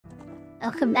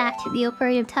Welcome back to the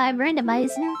Ocarina of Time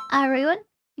Randomizer. Everyone,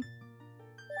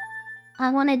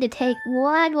 I wanted to take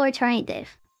one more try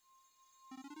dive.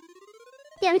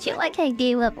 Yeah, but like I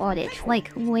gave up on it,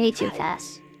 like, way too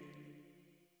fast.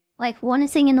 Like, one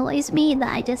thing annoys me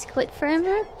that I just quit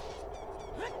forever.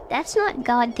 That's not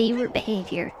god gamer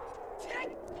behavior.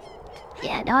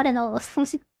 Yeah, not at all.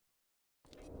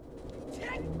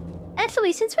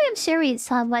 Actually, since we have serious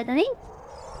time, I think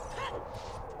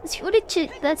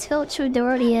let's go to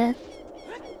Doria.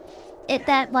 It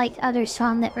that like other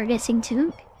song that we're listening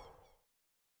to.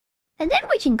 And then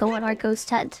we can go on our ghost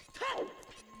hunt.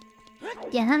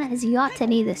 Yeah, as you ought to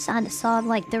need the sound of song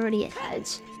like Doria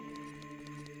has.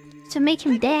 To make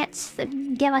him dance,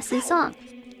 then give us the song.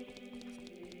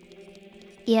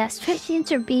 Yeah,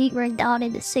 Strictions are being run down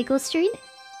in the single street.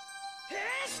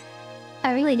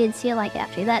 I really didn't feel like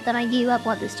after that I gave up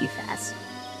on this too fast.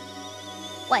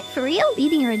 What, for real?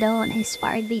 Beating her down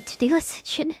inspired me to do a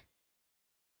session.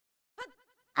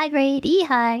 Hi, Grady,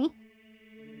 hi.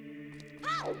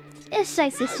 It's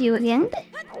nice to see you again.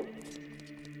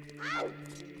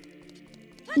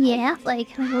 Yeah,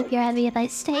 like, I hope you're having a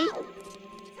nice day.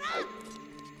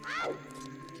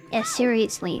 Yeah,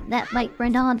 seriously, that like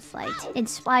Renan fight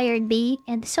inspired me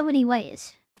in so many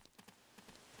ways.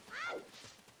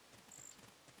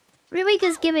 Really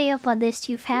just giving up on this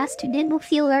too fast didn't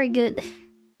feel very good.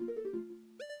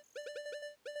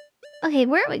 Okay,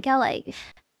 where are we going?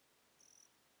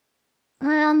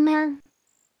 Yeah,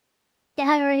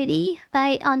 already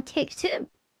by on TikTok.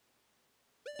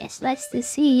 It's nice to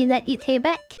see that you came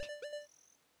back.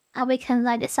 Because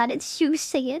I decided to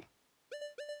say it.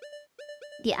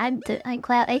 Yeah, I'm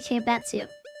glad I came back too.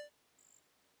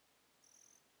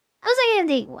 How's I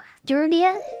ending?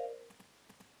 Julia?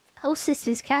 Hostess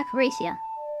is Kakaracia.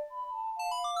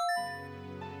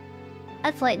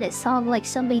 I've played this song like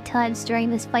so many times during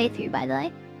this playthrough, by the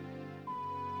way.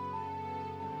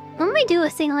 I might do a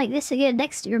thing like this again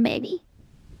next year, maybe.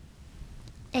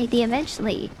 Maybe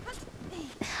eventually.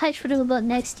 I should have about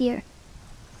next year.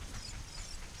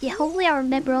 Yeah, hopefully I'll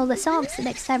remember all the songs the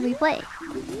next time we play.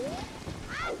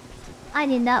 I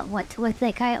did not want to look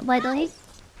that guy up, by the way.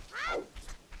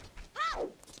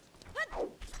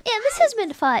 Yeah, this has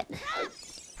been fun.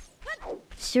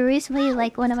 Seriously,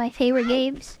 like one of my favorite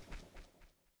games.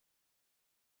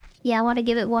 Yeah, I want to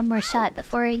give it one more shot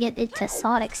before I get into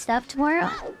Sonic stuff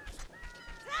tomorrow.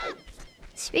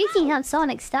 Speaking of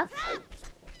Sonic stuff,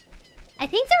 I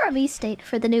think the release date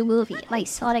for the new movie, like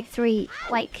Sonic 3,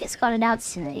 like, it's got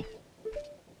announced today.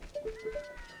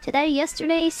 Today,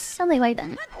 yesterday, something like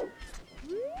that.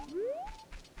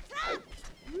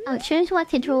 Oh, change what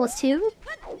controls too?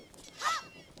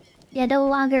 Yeah, no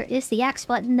longer is the X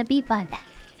button the B button.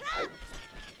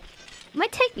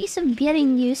 Might take me some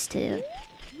getting used to.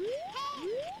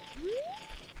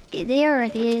 Okay, there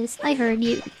it is, I heard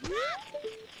you.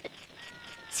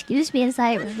 Excuse me as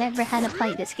I remember how to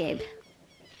play this game.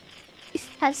 It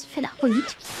has been a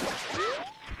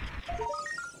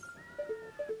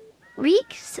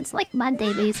week since like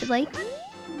Monday basically.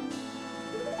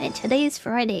 And today's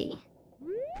Friday.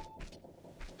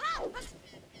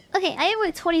 Okay, I have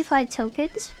like 25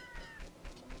 tokens.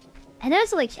 And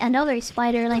there's like another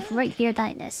spider like right here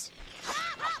dying this.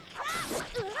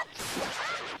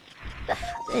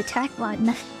 The attack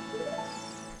button.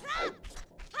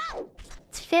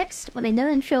 It's fixed, but I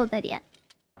didn't show that yet.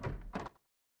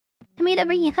 I mean, I'm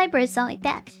bringing Hypersonic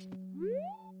back.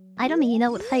 I don't even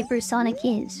know what Hypersonic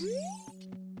is.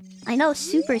 I know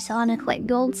Supersonic like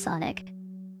Gold Sonic.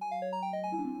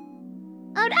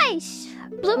 Oh, nice!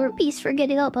 Blue rupees for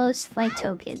getting all those fight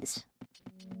tokens.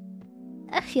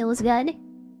 That feels good.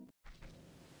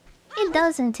 It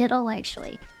doesn't at all,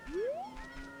 actually.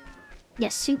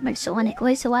 Yes, Supersonic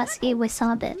was the last game with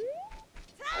Sonic.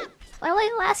 Well, like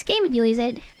the last game you use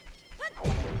it.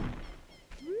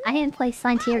 I didn't play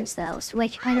Frontiers though, so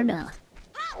which I don't know.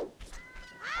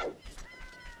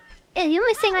 Yeah, the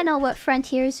only thing I know about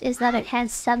Frontiers is that it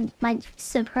has some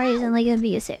surprisingly good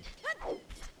music.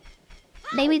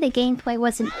 Maybe the gameplay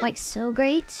wasn't quite so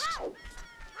great.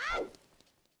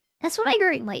 That's what I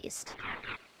heard at least.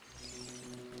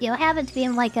 You haven't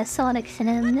been like a Sonic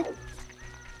fan.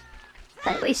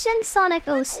 But we sent Sonic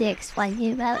 06 one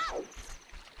year about.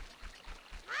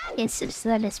 It's just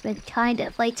that it's been kind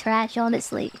of like trash,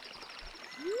 honestly.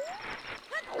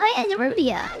 Oh yeah,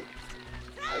 Rudia.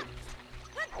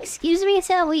 Excuse me,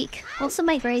 it's a week. Also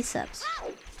my grade subs.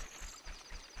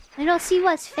 I don't see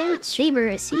what's favorite streamer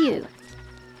is you.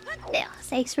 Yeah,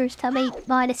 thanks for coming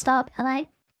by to stop, hi.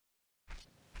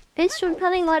 Thanks for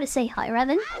coming by to say hi,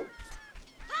 Revan.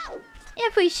 I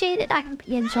appreciate it, I hope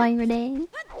you enjoy your day.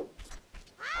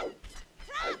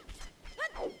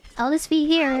 I'll just be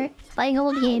here, playing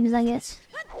old games, I guess.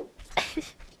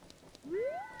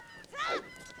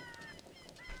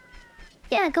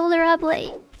 Yeah, Golden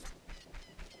Blade.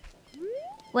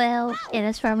 Well, yeah,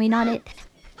 that's probably not it.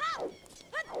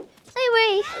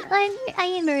 Anyway,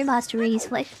 I am very master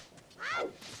recently.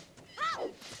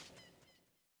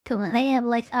 Come on, I have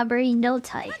like a brain no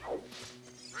type.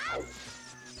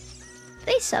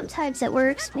 They sometimes it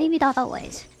works, maybe not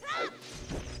always.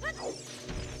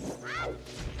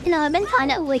 You know, I've been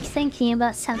kind of like thinking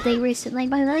about something recently,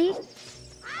 by the way.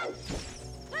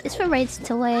 This relates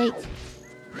to like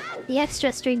the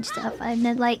extra strange stuff I've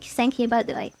been like thinking about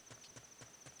doing.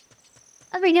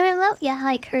 Are we doing well? Yeah,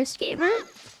 hi, Cursed Gamer.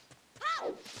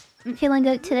 I'm feeling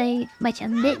good today, but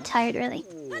I'm a bit tired really.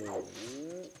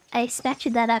 I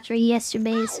expected that after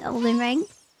yesterday's Elden Ring.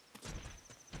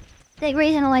 The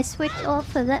reason why I switched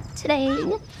off of that today...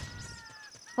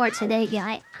 Or today,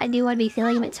 yeah, I do want to be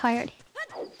feeling a bit tired.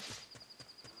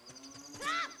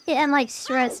 Yeah, I'm like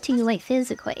stressed too, like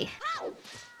physically.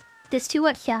 There's too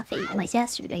much caffeine like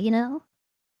yesterday, you know?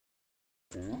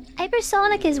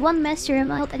 Hypersonic is one master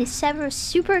amount that is several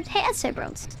super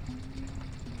emeralds.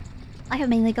 I don't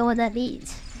mainly know what that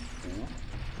means.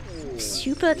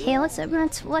 Super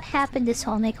emeralds? What happened to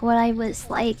Sonic when I was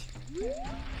like...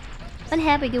 What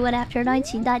happened to it after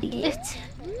 1998?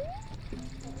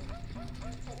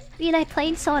 I mean, I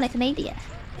played Sonic Mania.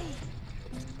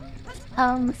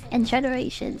 And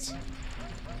Generations.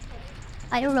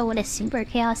 I don't know what a Super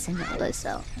Chaos Emerald is,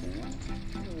 though.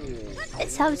 It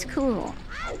sounds cool.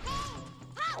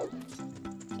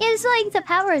 It's like the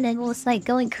power level is like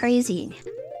going crazy.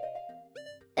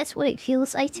 That's what it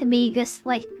feels like to me, just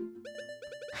like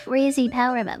crazy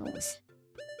power levels.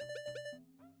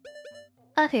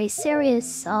 Okay, serious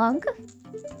song.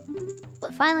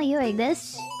 We're finally doing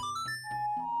this.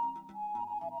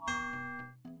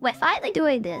 We're finally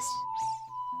doing this.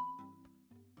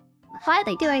 We're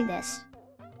finally doing this.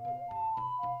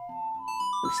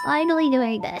 We're finally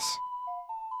doing this.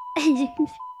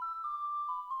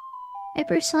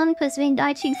 Hypersonic was made in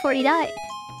 1949.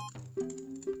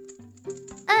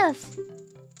 Oh.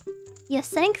 You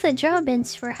thank the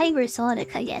Germans for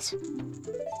Hypersonic, I guess.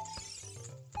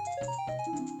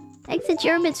 Thank the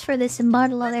Germans for this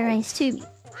immortal on their eyes too.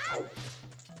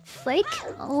 Flake?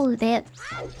 Oh, that.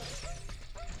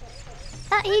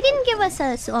 He didn't give us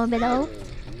a Sorbido.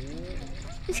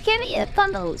 Just give me a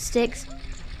bundle of sticks.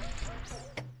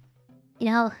 You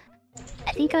know,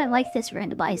 I think I like this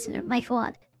randomizer, my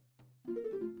fault.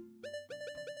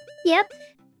 Yep,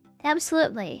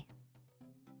 absolutely.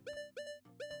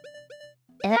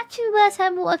 And actually, let's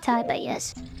have more time, I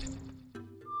guess.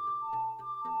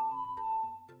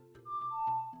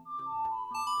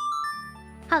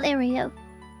 Oh, there we go.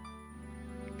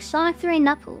 Sonic 3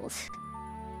 Knuckles.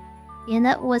 Yeah,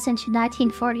 that wasn't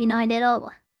 1949 at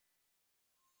all.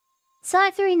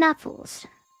 Sonic 3 Knuckles.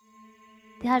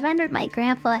 I remembered my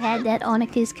grandpa had that on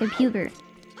his computer.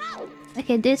 Like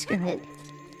a disc of it.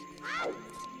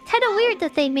 Kinda weird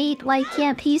that they made, like,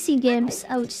 yeah, PC games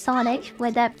out Sonic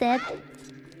with that.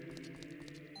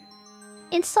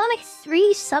 In Sonic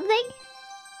 3 something?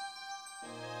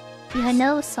 Yeah, I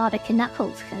know Sonic and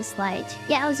Knuckles, because, like,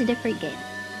 yeah, it was a different game.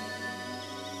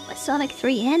 But Sonic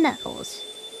 3 and Knuckles.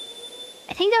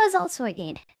 I think that was also a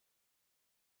game.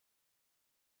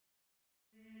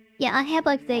 Yeah, I have,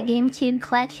 like, the GameCube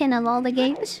collection of all the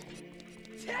games.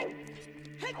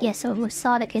 Yeah, so it was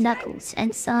Sonic and Knuckles,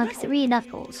 and Sonic 3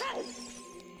 Knuckles.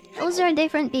 Those are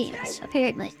different games,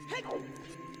 apparently.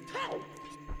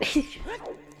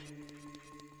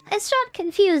 It's not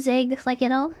confusing, like, you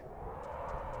know.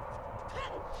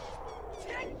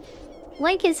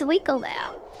 Link is legal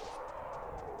now.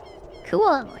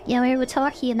 Cool. Yeah, we were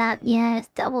talking about, yeah,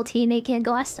 double teaming and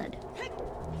Ghosted.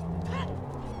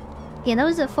 Yeah, that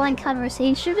was a fun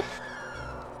conversation.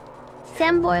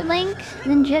 Femboy Link,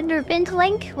 then gender bent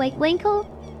Link, like Winkle.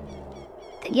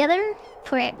 Together,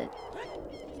 forever.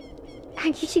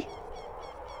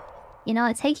 You know,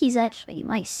 I think he's actually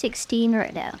like 16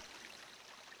 right now.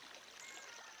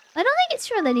 I don't think it's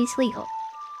true that he's legal.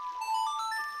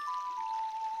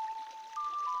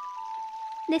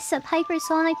 This up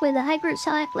Hypersonic with a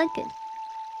Hypersonic Lincoln.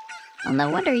 Well, no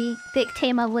wonder he picked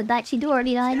him up with Daichi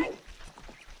Dory.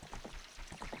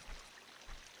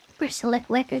 For Select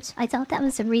Records, I thought that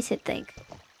was a recent thing.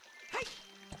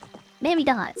 Maybe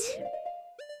not.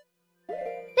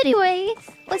 Anyway,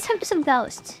 let's have some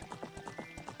ghosts.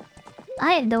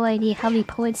 I have no idea how many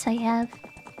points I have.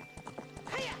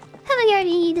 Haven't got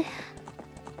need.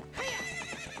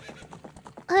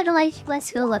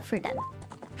 Let's go look for them.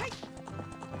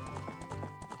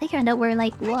 I think I know where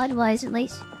like one was at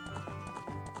least.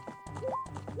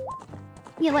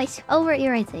 Yeah, like, over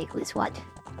here I think was what?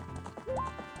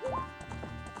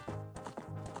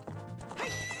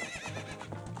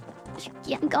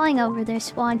 Yeah, I'm going over their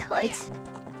spawn points.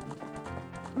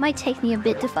 Might take me a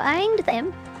bit to find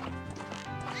them.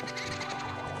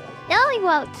 No, I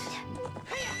won't.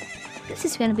 This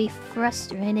is gonna be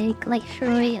frustrating, like for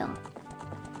real.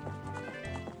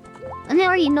 I'm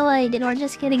already annoyed and we're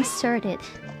just getting started.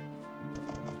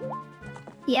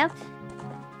 Yep.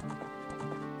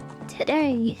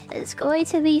 Today is going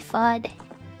to be fun.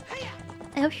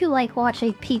 I hope you like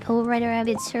watching people run around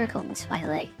in circles, by the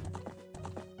way.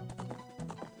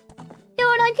 You know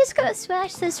what, I'm just gonna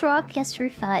smash this rock just for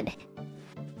fun.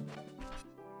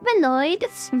 I'm annoyed,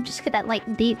 so I'm just gonna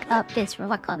like dig up this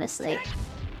rock, honestly.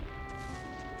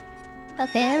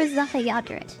 Okay, there is nothing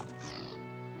after it.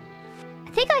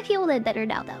 I think I feel it better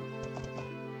now, though.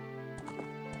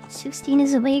 16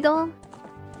 is illegal?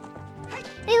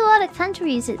 In a lot of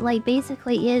countries, it like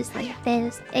basically is like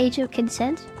the age of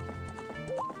consent.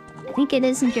 I think it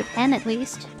is in Japan at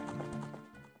least.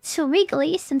 So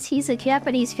legally, since he's a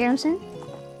Japanese person,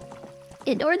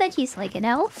 in order that he's like an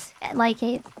elf, like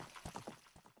a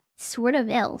sort of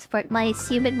elf, but my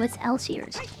human with elf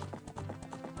ears.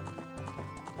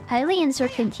 Aliens are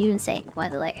confusing, by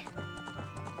the way.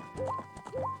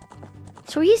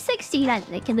 So he's 16, I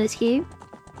think, in this game.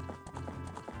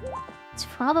 It's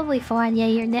probably fine, yeah,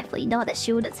 you're definitely not a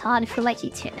shield, it's hard for like you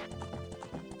to.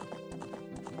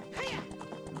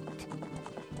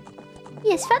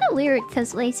 Yeah, it's kind of weird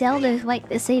because like Zelda's like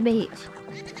the same age.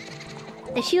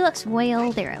 And she looks way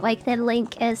older, like that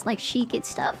Link as like Sheik and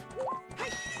stuff.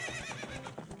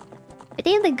 But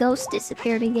then the ghost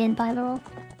disappeared again, by the way.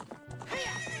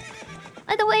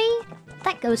 By the way,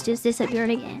 that ghost just disappeared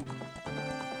again.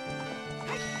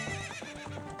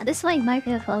 And this like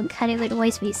microphone kind of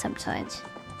annoys me sometimes.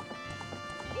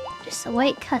 Just the way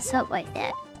it cuts up like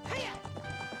that.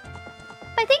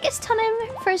 I think it's time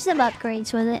for some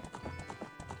upgrades with it.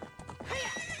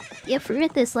 Yeah,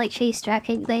 forget this like chase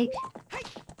tracking thing.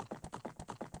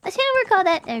 Let's never call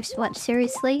that next one,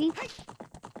 seriously.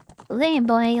 Lame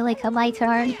boy, like a my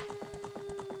turn.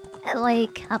 And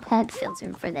like a pad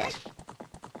filter for that.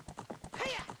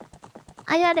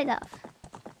 I got enough.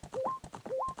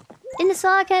 In the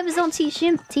Sonic Amazon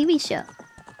TV show.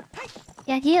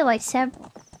 Yeah, like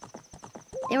several.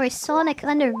 There was Sonic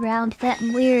Underground, that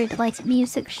weird like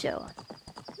music show.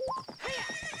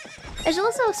 There's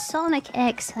also Sonic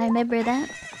X, I remember that.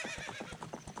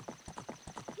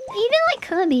 Even like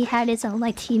Kirby had his own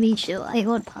like TV show, I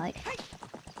would buy.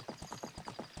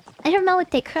 I don't know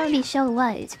what the Kirby show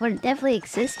was, but it definitely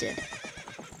existed.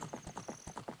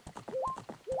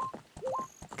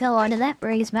 Go on, and that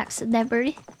brings back some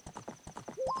memory.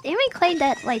 They replayed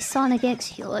that like Sonic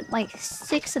X show at like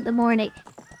 6 in the morning.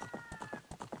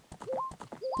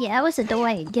 Yeah, I was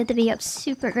annoying, get to be up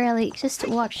super early just to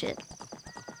watch it.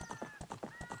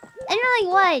 I don't know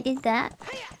why I did that.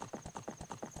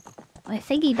 When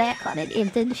thinking back on it,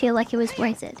 it didn't feel like it was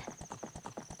worth it.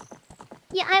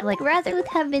 Yeah, I would rather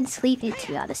have been sleeping, to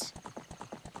be honest.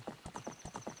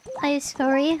 I'm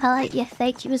sorry, yeah,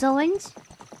 thank you as always.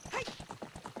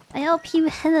 I hope you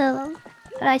hello,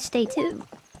 but I stay too.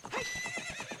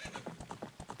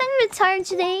 I'm retired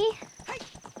today.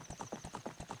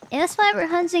 And that's why we're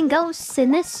hunting ghosts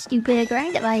in this stupid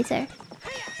randomizer.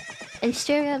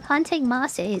 Instead of hunting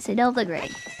mosses in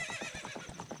Overgrade.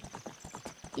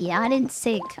 Yeah, I didn't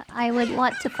think I would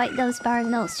want to fight those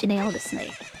barnels to nail the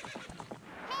snake.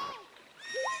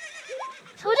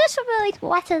 So we'll just like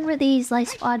watch over these like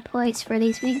spawn points for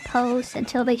these big posts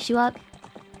until they show up.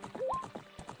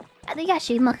 I think I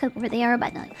should look up where they are by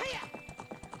night.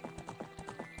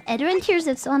 Adventures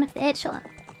of Sonic the Hedgehog.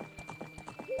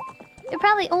 You're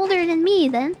probably older than me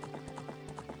then.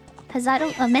 Cause I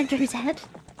don't remember that.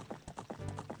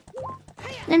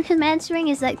 And him answering,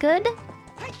 is that good?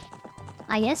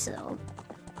 I guess so.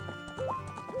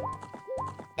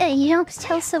 Hey, you don't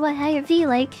tell someone how you feel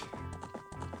like.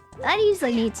 That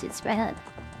usually needs its bad.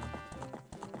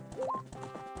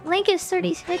 Link is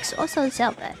 36, also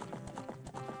Zelda.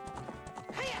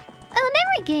 Oh,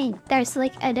 in every game, there's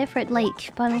like a different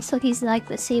Link, but also he's like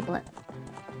the Sablet.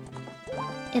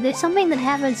 And there's something that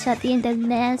happens at the end of the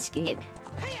last game.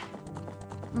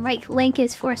 Like, Link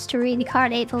is forced to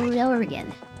reincarnate over and over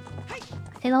again.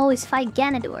 And always fight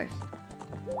Ganondorf.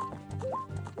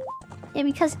 And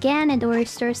because Ganondorf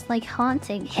starts like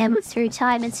haunting him through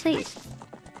time and space.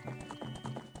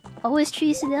 Always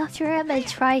chasing after him and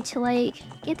try to like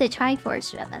get the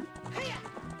Triforce from him.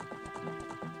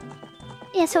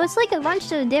 Yeah, so it's like a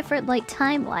bunch of different like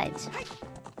timelines.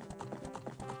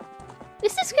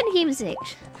 This is confusing.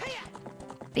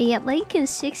 But yeah, Link is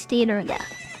 16 or now.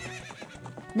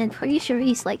 And I'm pretty sure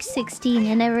he's like 16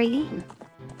 in every game.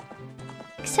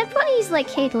 Except when he's like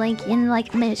Kid Link in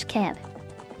like Minish Cap.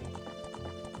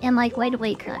 And like Wind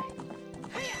Waker.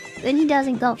 Then he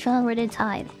doesn't go forward in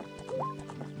time.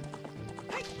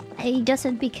 And he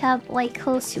doesn't become like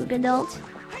close to an adult.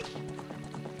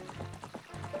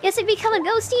 He doesn't become a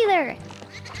ghost either!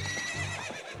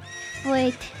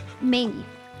 Wait, maybe.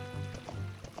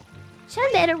 Is there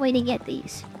a better way to get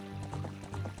these?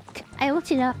 I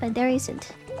looked it up and there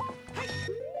isn't.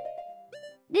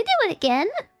 They do it again?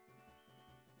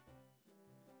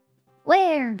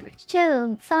 Where?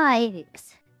 2, 5,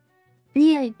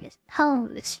 3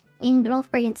 homes in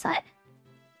Girlfriend inside.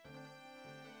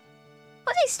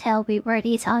 Please tell me where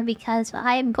these are because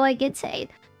I am going insane.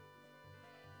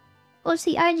 What's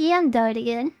the RGM done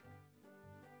again?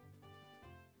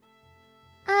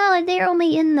 Oh, and they're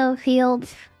only in the field.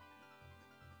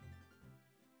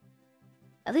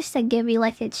 At least they give me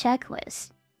like a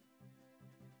checklist.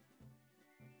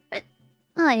 But,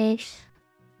 nice.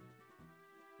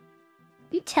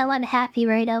 You tell I'm happy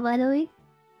right now, by the way.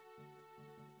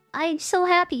 I'm so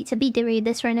happy to be doing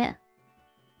this right now.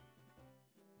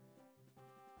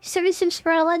 Services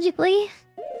chronologically?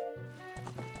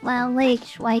 Well, like,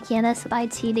 why can't I buy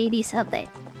 1980 something?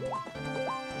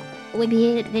 Would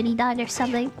be at 89 or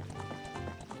something.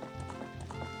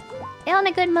 On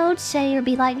a good mode, say you'll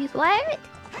be like, what?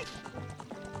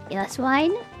 Yeah, that's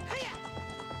fine.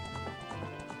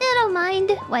 I don't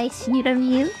mind wasting you on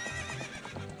you.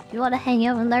 If you want to hang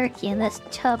out and lurking, that's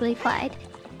totally fine.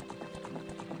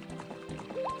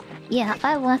 Yeah, if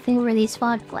I want to over these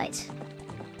spawn flights,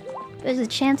 there's a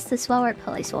chance the smaller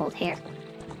police won't here.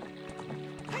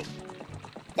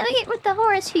 Doing it with the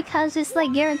horse because it's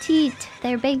like guaranteed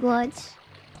they're big ones.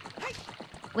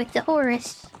 With the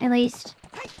horse, at least.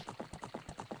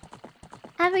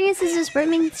 Happiness is just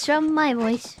brimming from my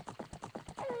voice.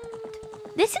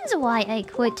 This is why I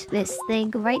quit this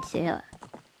thing right here.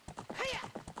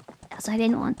 Because I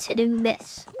didn't want to do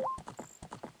this.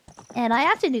 And I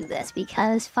have to do this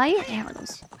because fire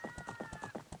arrows.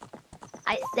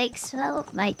 I think so,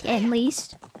 like at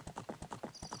least.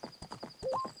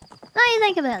 Now you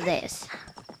think about this.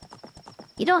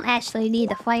 You don't actually need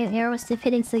the fire arrows to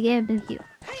fit into the game, do you?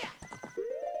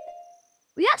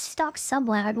 We got stuck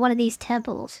somewhere at one of these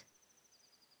temples.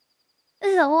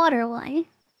 This is a water line.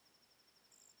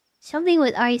 Something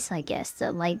with ice, I guess,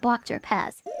 that like blocked our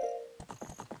path.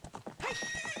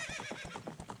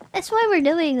 That's why we're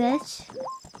doing this.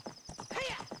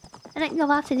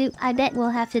 I bet we'll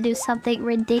have to do something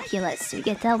ridiculous to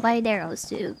get down by arrows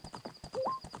too.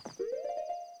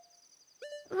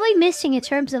 What are we missing in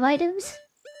terms of items?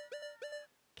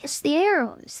 Guess the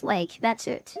arrows, like, that's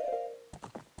it.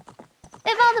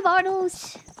 They have all the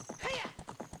bottles.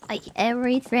 Like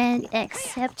everything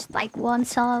except like one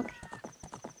song.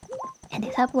 And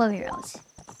a couple of arrows.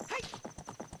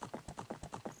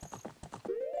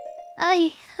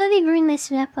 Let me bring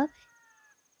this map up.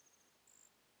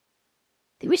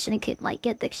 I wish I could like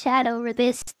get the shadow over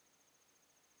this.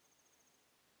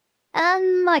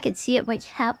 I can see it like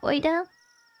halfway down.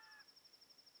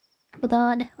 Hold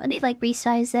on, let me like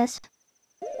resize this.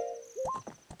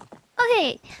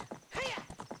 Okay.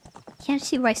 Can't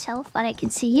see myself, but I can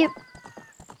see you.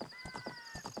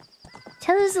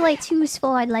 Tell us like too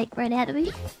small I'd like right at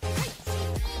me.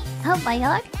 Oh my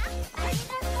god.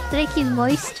 Thank you,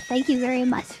 Moist. Thank you very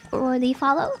much for the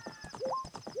follow.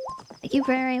 Thank you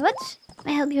very much.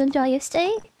 I hope you enjoy your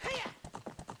stay.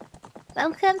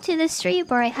 Welcome to the stream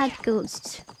where I had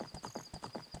ghosts.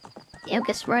 I'm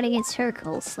just running in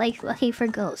circles, like looking for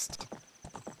ghosts.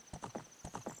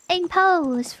 And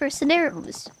pose for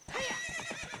scenarios.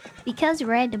 Because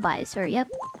randomizer, yep.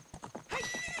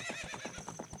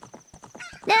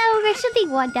 Now, there should be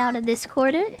one down in this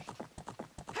corner.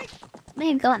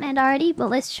 May have gotten it already, but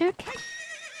let's check.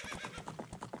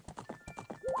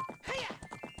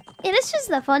 Yeah, this is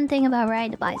the fun thing about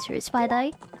randomizers, by the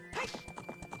way.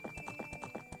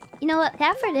 You know what?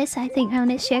 After this, I think I'm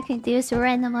gonna check and do is a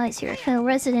randomizer for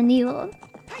Resident Evil.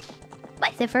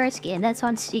 Like the first game that's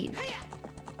on Steam.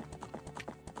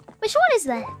 Which one is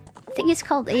that? I think it's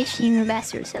called HD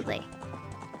Remaster or something.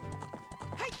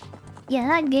 Yeah,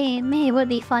 that game, it would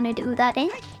be fun to do that in.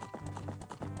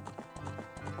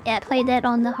 Yeah, I played that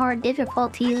on the hard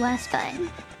difficulty last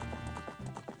time.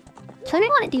 So I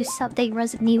want to do something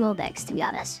Resident Evil next, to be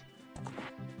honest.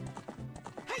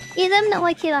 Yeah, them not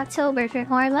like in October for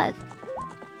hard life.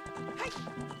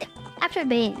 After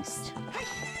Based.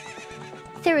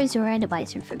 There is a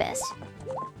randomizer for best.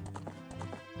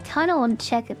 Kinda want to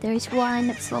check if there's one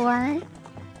that's lower.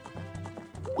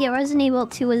 Yeah, Resident Evil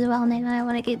 2 as well, and I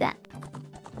want to do that.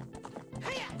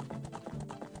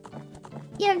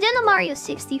 Yeah, I've done the Mario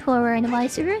 64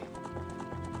 Randomizer.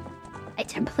 I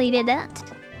completed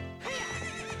that.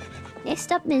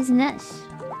 Next up is this.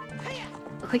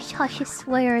 Which I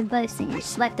swear those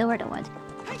things left over the one.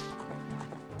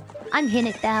 I'm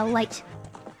hitting it now, like...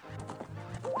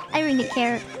 I really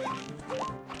care.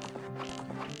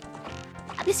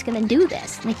 I'm just gonna do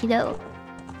this, like, you know.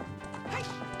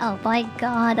 Oh my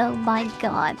god, oh my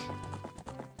god.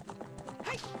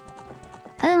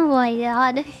 Oh my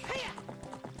god.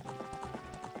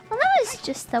 Well, that was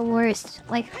just the worst,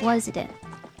 like, wasn't it?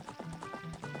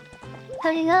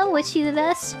 Hang on, wish you the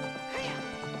best.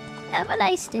 Have a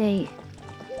nice day.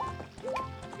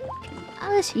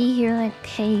 I'll just be here like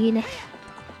Kane.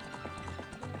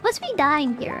 Must be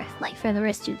dying here, like, for the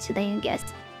rest of today, I guess.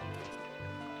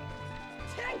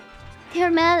 They're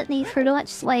mad at me for not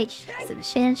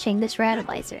finishing this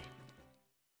randomizer.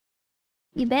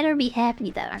 You better be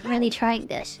happy that I'm really trying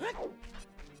this.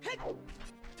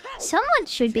 Someone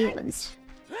should be able to.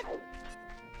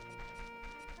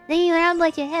 Then you around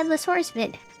like a headless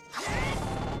horseman.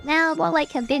 Now more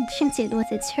like a big chitin with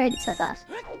its head cut off.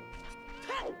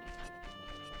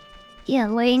 Yeah,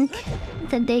 Link,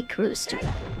 the day cruised.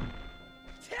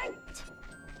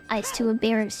 I was too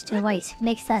embarrassed to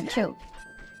make that joke.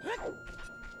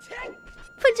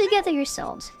 Put together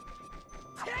yourselves.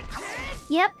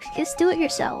 Yep, just do it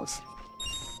yourselves.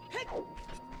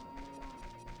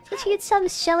 Let's get some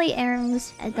shelly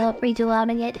arrows and don't redo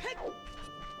out it.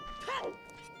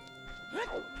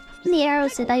 The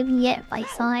arrows that I've yet by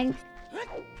sign.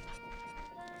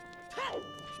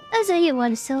 As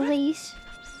anyone so these.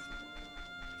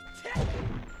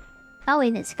 Oh,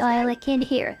 in the sky, I can't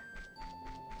hear.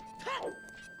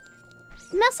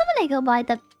 Now someone I go by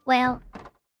the, well...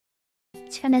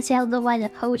 It's gonna sound the one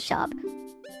at the shop.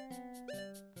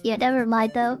 Yeah, never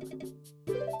mind though.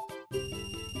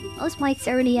 Oh, it's my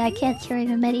 30, I can't carry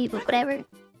the many, but whatever.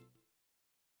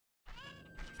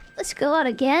 Let's go out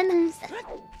again.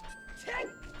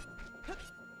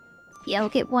 Yeah, I'll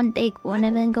get one big one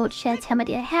and then go check how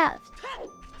many I have.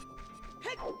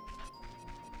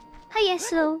 Hiya,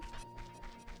 so...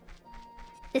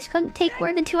 This couldn't take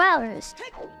more than 2 hours.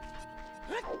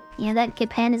 Yeah, that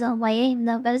Japan is on my aim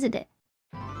though, doesn't it?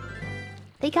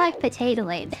 They got potato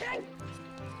land.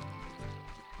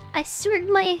 I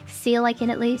certainly feel like it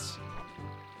at least.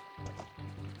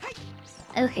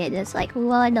 Okay, there's like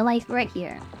one life right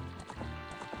here.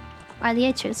 Are the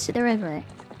entrance to the river.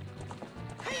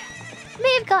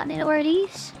 May have gotten it already.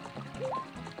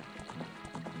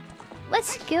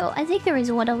 Let's go. I think there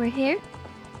is one over here.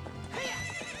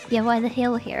 Yeah, by the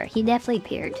hill here. He definitely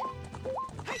appeared.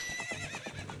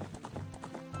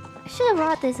 I should have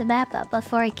brought this map up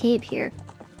before I came here.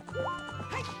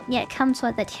 Yeah, it comes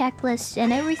with a checklist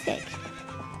and everything.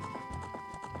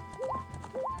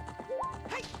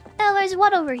 Oh, there's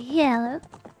one over here.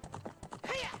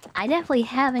 I definitely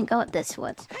haven't got this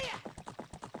one.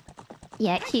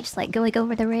 Yeah, it keeps like going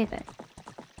over the river.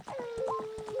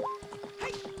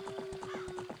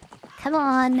 Come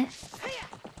on.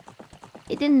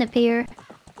 It didn't appear.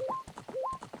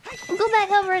 We'll go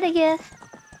back over it again.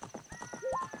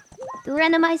 The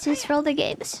randomizers for all the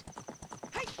games.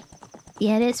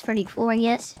 Yeah, it is pretty cool, I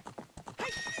guess.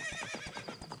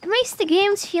 Erase the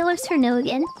games, healers for no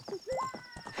again.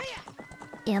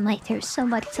 Yeah, like there's so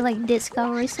much to like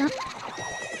discover, so.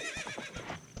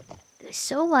 There's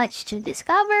so much to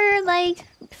discover, like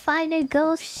finding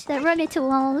ghosts that run into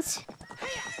walls.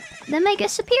 Then make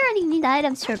us appear and you need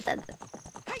items from them.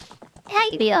 Yeah,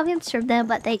 you need items from them,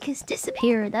 but they just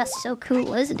disappear. That's so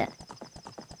cool, isn't it?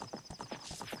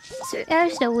 So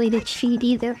there's no way to cheat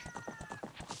either.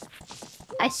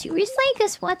 I seriously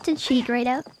just want to cheat right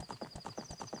now.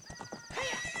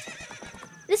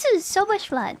 This is so much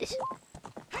fun.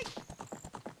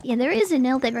 Yeah, there is an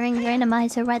Elden Ring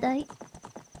randomizer, right?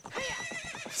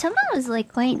 Someone was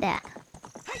like playing that.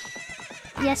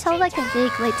 Yeah, I saw like a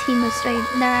big like team of straight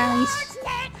nice.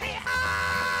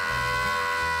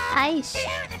 Nice.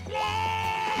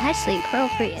 Actually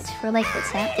appropriate for like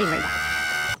what's happening right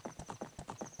now.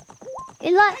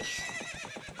 Good luck.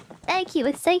 Thank you,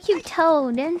 and thank you,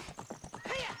 Toad.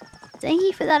 Thank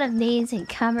you for that amazing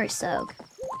cover soak.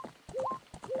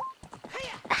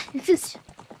 Just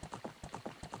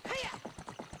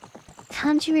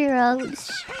country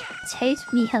roads take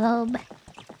me home.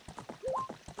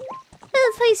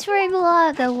 The place where I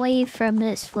belong, away from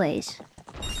this place.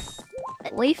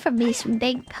 Away from me some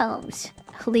big poems,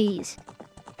 please.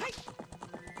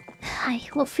 I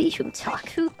will feed you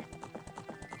taco.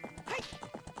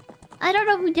 I don't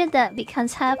know who did that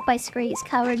because half my screen is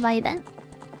covered by them.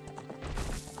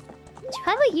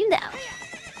 How about you now?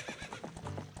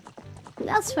 Who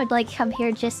else would like come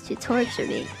here just to torture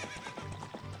me?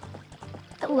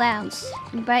 Who else?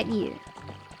 Invite you.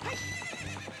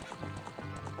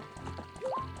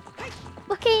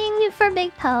 Looking for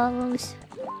big pose.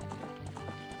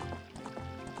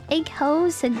 Big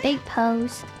hose and big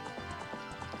pose.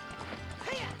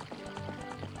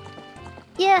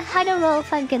 Yeah, I don't know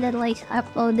if I'm gonna like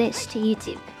upload this to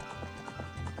YouTube.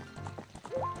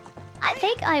 I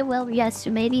think I will, yes,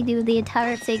 maybe do the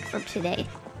entire thing from today.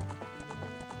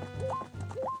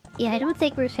 Yeah, I don't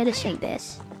think we're finishing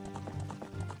this.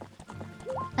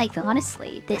 Like,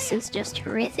 honestly, this is just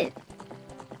horrific.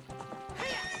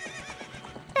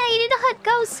 Hey, you know how it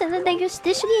goes, and then they just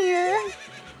disappear.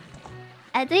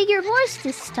 I think your voice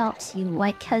just stops you,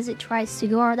 like, cause it tries to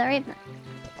go other end.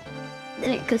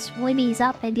 Then it goes wimmies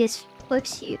up and just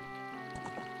flips you.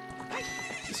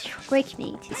 Just trick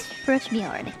me, just frisk me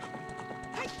already.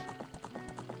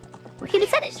 We're gonna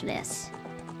finish this.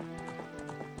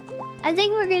 I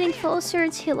think we're getting closer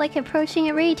to like approaching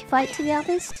a ready to fight, to be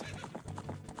honest.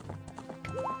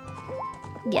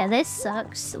 Yeah, this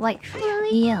sucks. Like,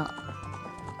 really? Yeah.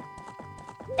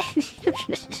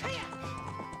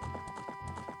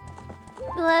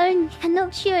 Well, I know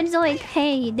you enjoy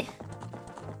pain.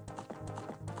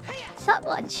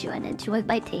 Someone should enjoy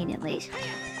my pain at least.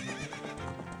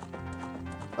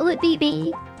 Will it be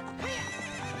me?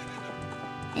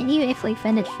 And even if we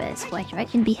finish this, like, I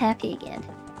can be happy again.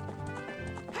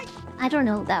 I don't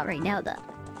know that right now, though.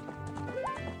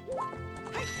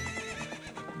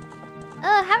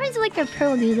 How does like a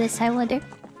pro do this, I wonder?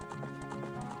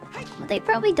 Well, they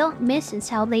probably don't miss is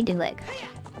how they do it.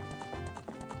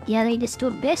 Yeah, they just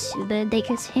don't miss, but they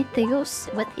just hit the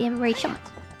ghost with the every shot.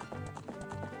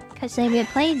 Because they've been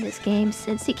playing this game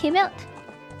since it came out.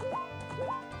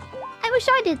 I wish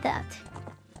I did that.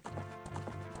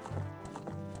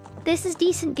 This is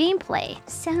decent gameplay.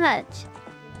 Sad.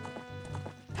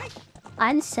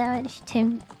 I'm sad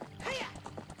too.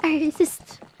 I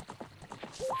just...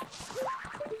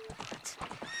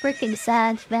 freaking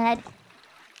sad, bad.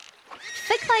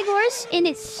 Fix my horse in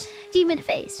its demon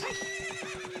face.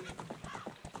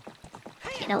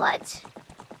 You know what?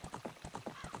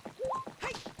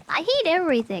 I hate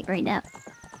everything right now.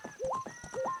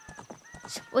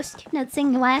 Supposed to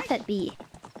nothing laugh at me.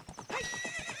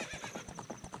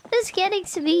 It's getting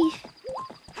to be...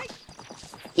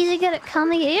 Is it gonna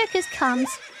come again? It just comes.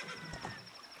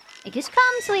 It just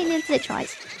comes when it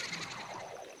tries.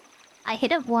 I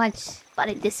hit it once, but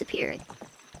it disappeared.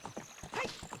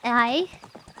 I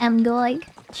am going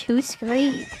to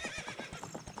scream.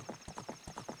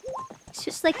 It's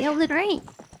just like Elden Ring.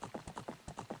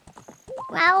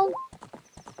 Well,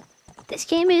 this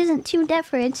game isn't too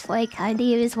different, like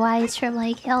ideas-wise from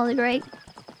like Elden Ring.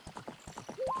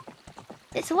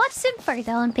 It's a lot simpler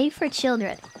though and made for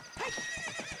children.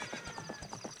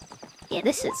 Yeah,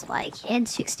 this is like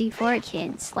N64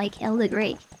 kids, like Elden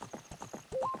Ring.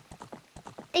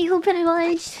 They open a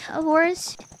bunch of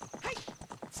wars.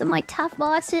 Some like tough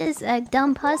bosses,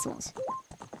 dumb puzzles.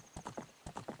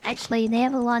 Actually, they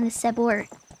have a lot of similar.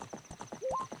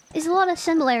 There's a lot of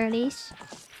similarities.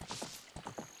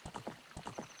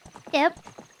 Yep,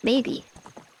 maybe.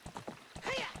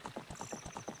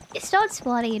 It's not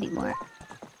spawning anymore.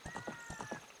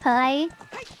 Hi,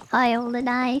 Olden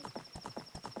Eye.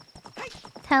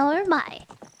 How am I?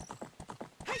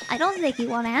 I don't think you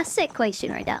want to ask that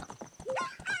question right now.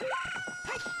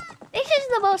 This is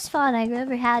the most fun I've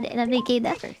ever had in a big game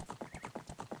ever.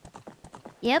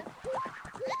 Yep.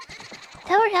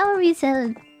 Tower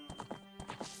reason.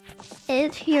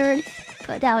 It's here,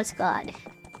 but now it's gone.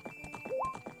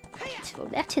 Let's go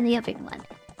back to the other one.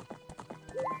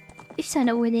 At least I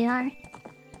know where they are.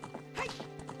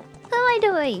 How am I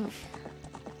doing?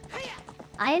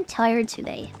 I am tired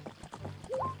today.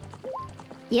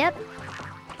 Yep.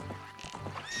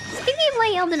 Give me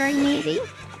my Elden Ring, maybe.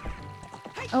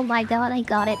 Oh my god, I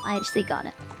got it. I actually got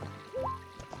it.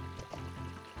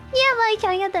 Yeah, like,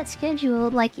 I got that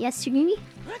scheduled, like, yesterday.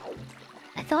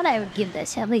 I thought I would give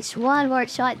this at least one more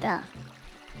shot down.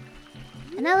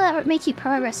 And now that we're making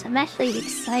progress, I'm actually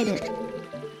excited.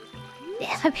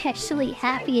 Yeah, I'm actually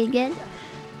happy again.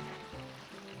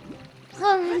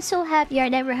 Oh, I'm so happy I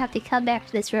never have to come back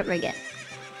to this river again.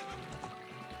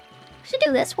 Should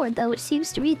do this one though, it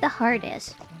seems to be the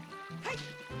hardest.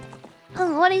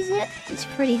 Oh, what is it? It's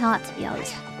pretty hot to be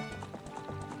honest.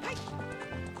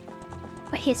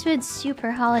 Wait, it's been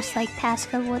super hot like past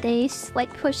couple of days,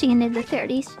 like pushing into the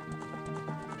 30s.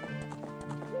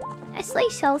 That's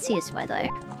like Celsius by the way.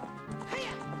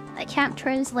 I can't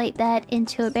translate that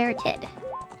into a bear head.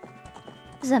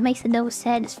 Because that makes no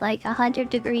sense, like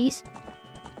 100 degrees.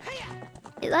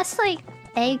 That's like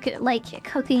egg, like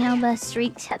cooking on the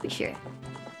street temperature.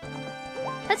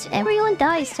 That's everyone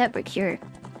dies temperature.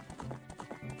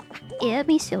 Yeah, it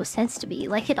makes no sense to me,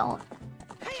 like at all.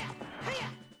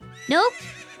 Nope,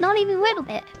 not even a little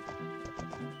bit.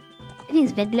 It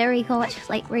is very hot,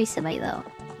 like recently though.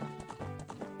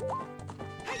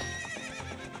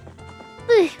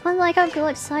 Well, like I'll go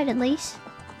outside at least.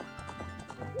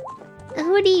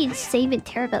 Who needs save and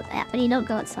care about that when you don't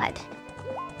go outside?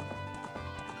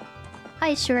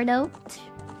 I sure don't.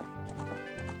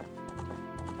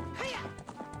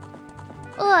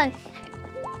 Look!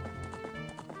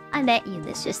 I bet you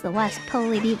this is the last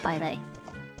pulley deep by day.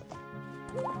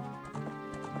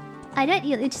 I bet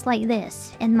you it's like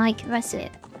this, and Mike the rest of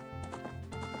it.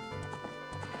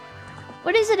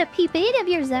 What is it, a peep-8 of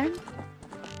yours there?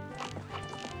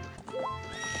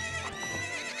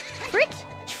 Frick!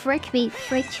 Frick me,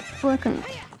 frick, frick.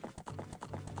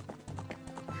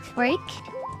 Frick.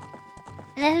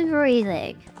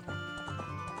 Everything.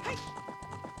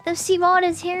 The Simon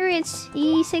is here, it's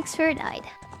E6 Fahrenheit.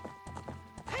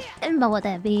 I don't know what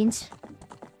that means.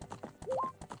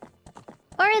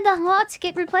 Or did the lots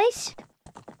get replaced?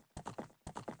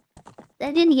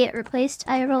 That didn't get replaced,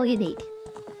 I roll unique.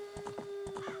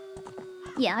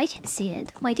 Yeah, I can see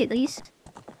it. Might at least.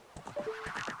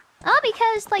 Oh,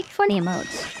 because, like, funny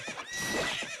emotes.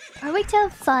 I like to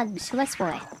have fun, so that's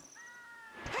why.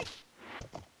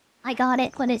 I got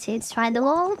it when it says try the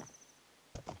wall.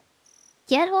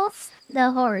 Get off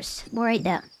the horse right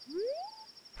now.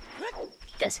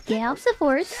 Just get off the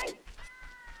horse.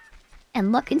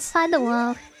 And look inside the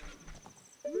wall.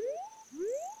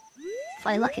 If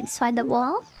I look inside the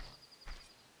wall...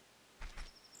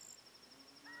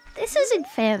 This isn't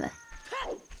fair.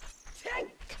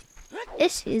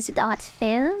 This is not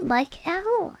fair, like at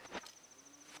all.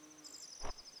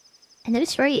 And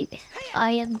that's right.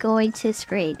 I am going to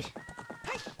scream.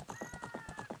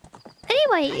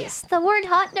 Anyways, the word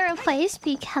hot in our place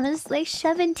becomes like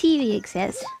 7 TV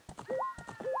exists.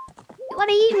 You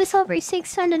wanna eat with over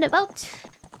 600 about?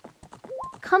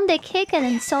 Come to kick and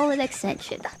install an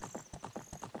extension.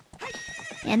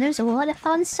 And there's a lot of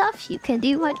fun stuff you can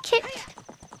do on Kick.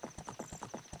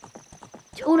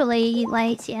 Totally,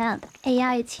 like, yeah,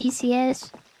 AI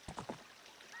TCS.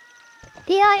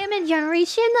 AI image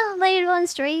generation later on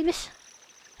streams.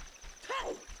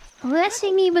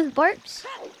 Harassing me with burps.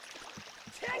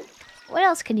 What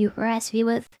else can you harass me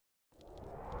with?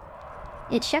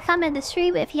 It should come in the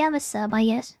stream if you have a sub, I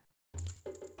guess.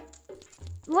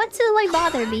 What to like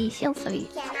bother me, feel free.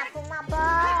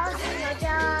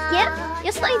 Yeah,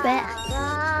 just like that.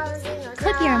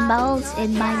 Clip your balls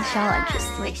in my jaw and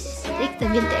just like stick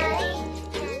them in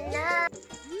there.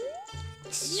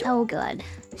 So good.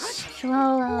 So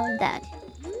that.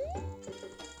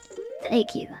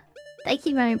 Thank you. Thank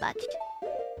you very much.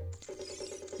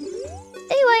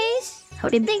 Anyways, how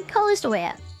did big colors to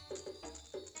wear?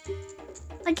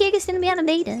 My cake is gonna be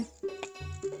animated.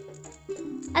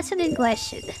 That's a good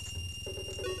question.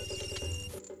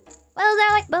 Well,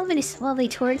 they're like moving slowly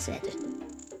towards it.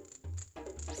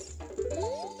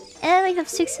 And I have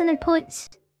 600 points.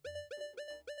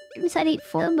 Means I need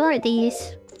 4 more of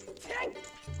these.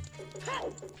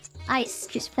 Nice,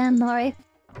 just found more.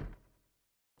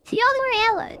 The other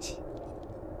hours.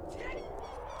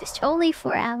 Just only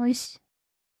 4 hours.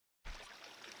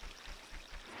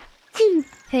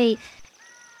 Hey.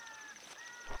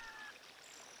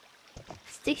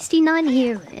 69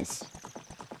 years.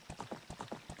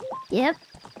 Yep.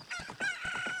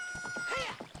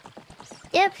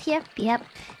 Yep.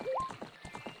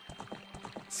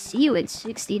 See you in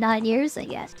 69 years, I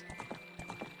guess.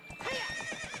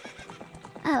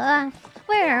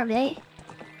 Where are they?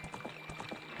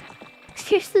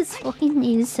 Here's this fucking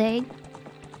insane.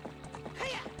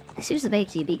 This just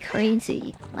makes you be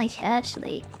crazy. Like,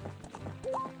 actually.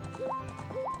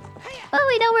 Well,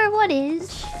 we know where one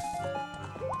is.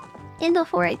 And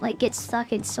before it, like, gets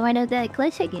stuck inside of that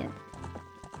glitch again.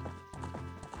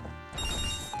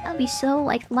 That'd be so,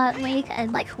 like, lovely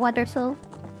and, like, wonderful.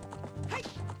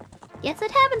 Yes,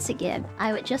 it happens again.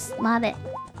 I would just love it.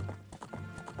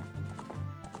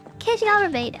 Catching out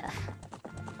of beta.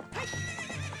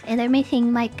 And they're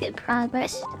making, like, good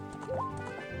progress.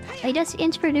 They just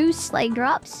introduce, like,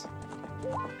 drops.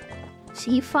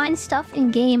 So you find stuff in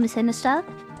games and stuff.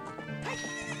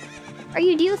 Or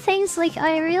you do things like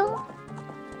IRL.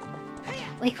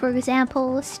 Like, for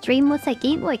example, stream with a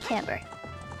Game Boy camera.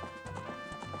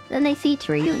 Then they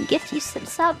feature you and gift you some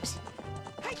subs.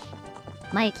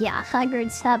 Like, yeah,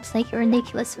 100 subs, like,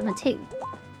 ridiculous one too.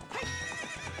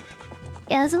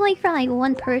 Yeah, it's only for like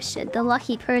one person, the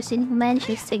lucky person who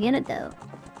manages to get it though.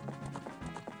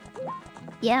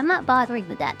 Yeah, I'm not bothering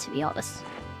with that, to be honest.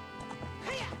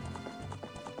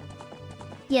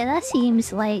 Yeah, that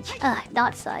seems like...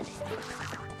 not fun.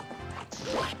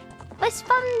 Less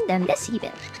fun than this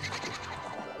even.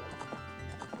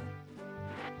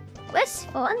 Less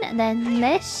fun than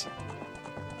this.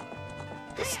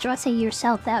 Stressing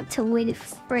yourself out to win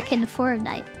frickin'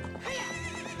 Fortnite.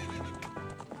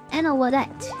 And all of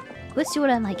that. Let's do what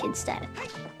I like instead.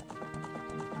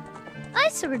 Hi,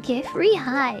 Sorge. Free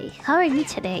hi. How are you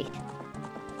today?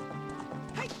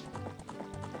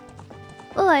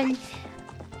 Oh, I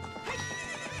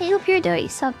hope you're doing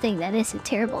something that isn't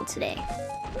terrible today.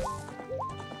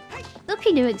 Hope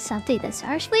you're doing something that's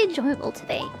actually enjoyable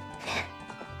today.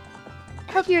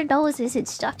 I hope your nose isn't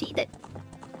stuffy that...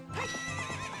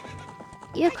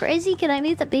 You crazy? Can I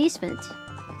leave the basement?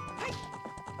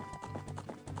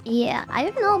 Yeah, I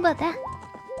don't know about that.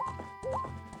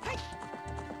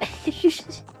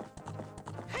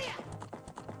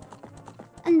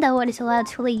 And no one is allowed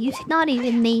to leave, not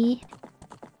even me.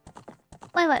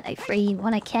 Why would I free you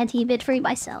when I can't even free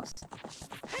myself?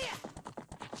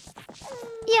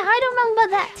 Yeah, I don't know about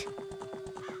that.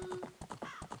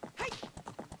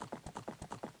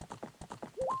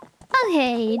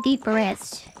 Okay, deep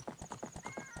breaths.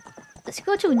 Let's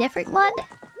go to a different one.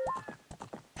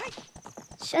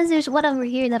 Says there's one over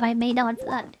here that I may not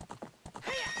find.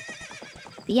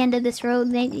 The end of this road,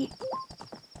 maybe.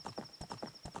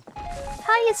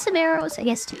 Hi, it's some arrows, I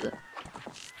guess, too.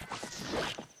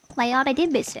 My god, I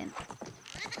did miss him.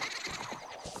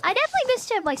 I definitely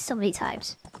missed him like so many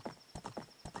times.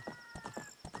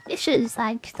 This is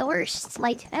like thirst,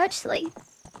 like actually.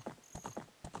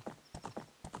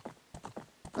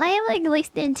 I like at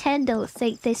least Nintendo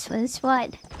think this was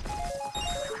fun.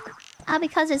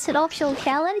 Because it's an optional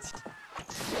challenge.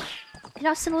 You're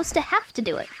not supposed to have to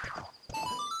do it.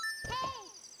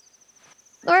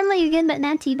 Normally you get an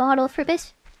empty bottle for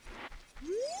this.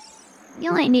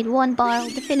 You only need one bottle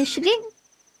to finish the game.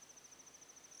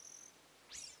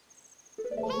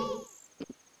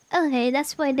 Okay,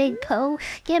 that's why they go.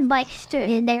 Get Meister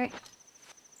in there.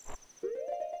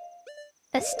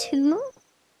 That's 2.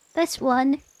 That's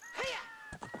 1.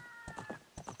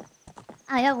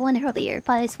 I got 1 earlier,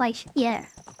 but it's like, yeah.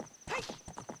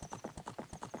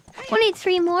 We need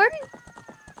 3 more.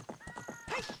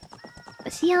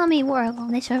 Let's see how many more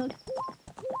on this road.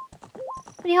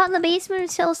 Pretty hot in the basement,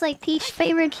 it smells like Peach's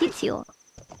favorite Kitsio.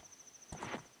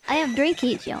 I have drink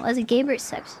Kitsio as a gamer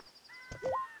sex.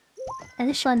 And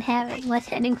this one having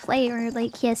left-handing flavor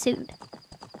like Yasun.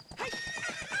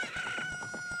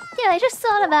 Yeah, I just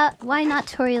thought about why not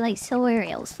Tori like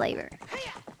Silveriel's flavor.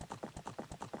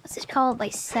 What's it called,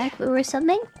 like Sakura or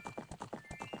something?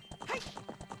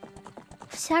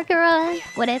 Sakura,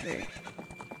 whatever.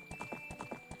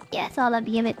 Yeah, I thought I'd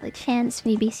give it a chance,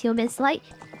 maybe see what it's like.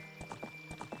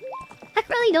 I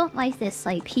really don't like this,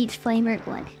 like, peach flavored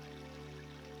one.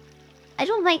 I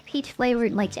don't like peach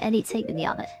flavored, like, anything, to be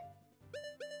honest.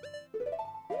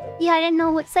 Yeah, I didn't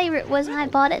know what flavor it was when I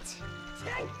bought it.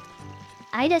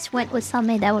 I just went with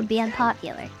something that would be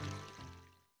unpopular.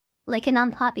 Like an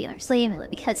unpopular flavor,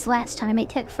 because last time it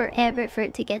took forever for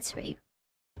it to get through.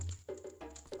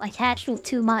 Like actual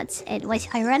 2 months, and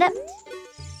I read it.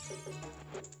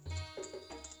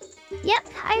 Yep,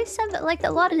 I said that like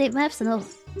a lot of the maps though.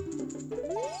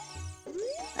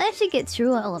 I have to get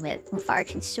through all of it before I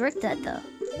can sort that though.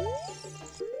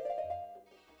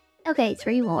 Okay,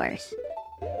 3 more.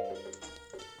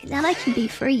 And then I can be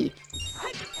free.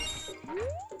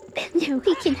 Then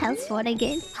we can have fun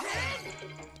again.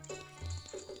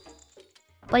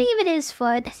 But even is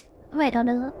fun. Wait, I don't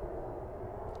know.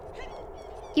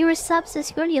 You were subs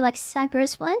as good, you like Sakura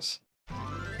Sponge?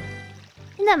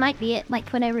 And that might be it, like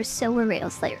whenever Silver Rail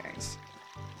flavors.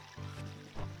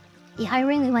 Yeah, I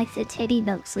really like the Teddy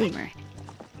Milk flavor.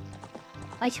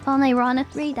 Like,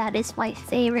 unironically, that is my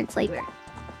favorite flavor.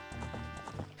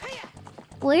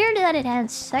 Weird that it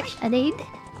has such a name.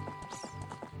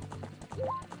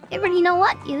 Yeah, but you know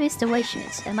what? You use the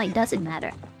wishes, and like, doesn't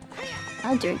matter.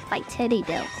 I'll drink like Teddy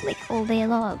Milk, like all day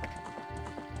long.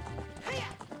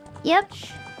 Yep.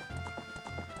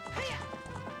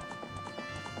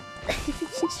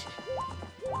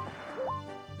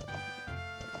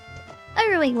 I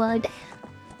really would.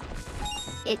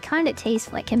 It kinda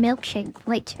tastes like a milkshake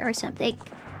later or something.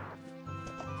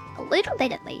 A little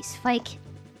bit at least, like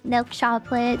milk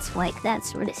chocolates, like that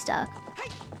sort of stuff.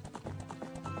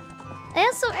 I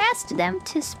also asked them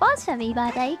to sponsor me,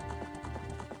 by the way.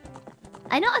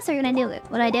 I know they're gonna do it,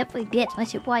 but I definitely get my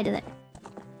supply to it.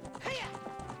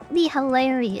 Be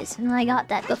hilarious, and I got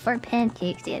that before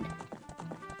Pancake did.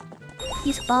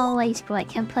 He's always like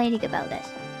complaining about this.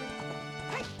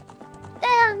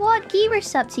 Damn, what gamer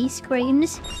subs he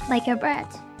screams like a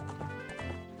brat.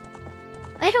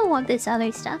 I don't want this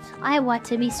other stuff. I want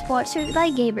to be sponsored by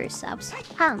gamer subs.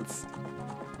 Pounds.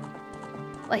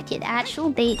 Like an actual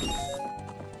baby.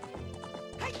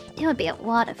 It would be a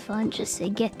lot of fun just to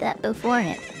get that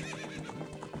beforehand.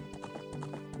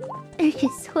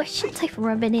 His horse like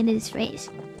rubbing in his face.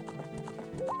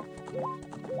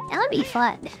 That would be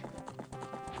fun.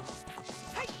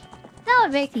 That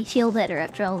would make me feel better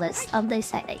after all this of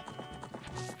this I think.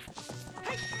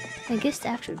 I guess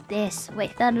after this,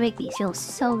 wait, that would make me feel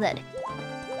so good.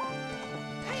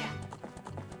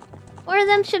 One of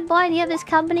them should buy the other's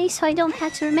company so I don't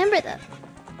have to remember them.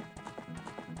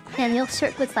 And they'll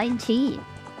start with like G.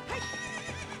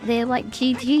 They have like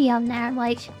GG on there,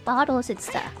 like bottles and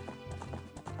stuff.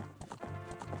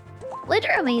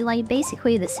 Literally, like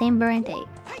basically the same branding.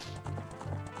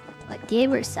 Like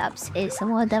Gamer Subs is the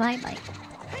one that I like.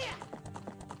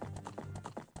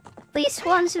 Please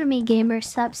sponsor me, Gamer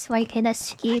Subs, so I can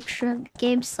escape from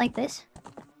games like this.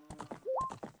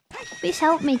 Please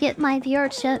help me get my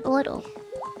viewership a little.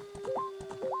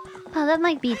 Oh, that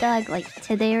might be done like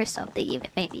today or something, even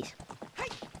maybe.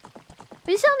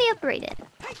 Please help me upgrade it.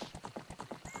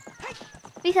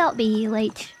 Please help me,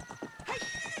 like,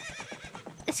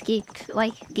 escape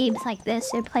like games like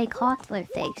this and play costly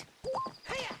things.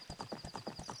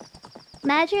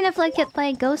 Imagine if I could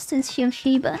play Ghost and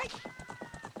Tsushima.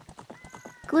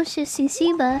 Ghost and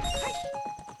Tsushima.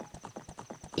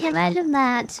 Imagine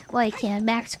that, like,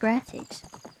 max graphics.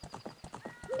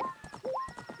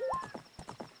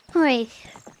 Wait.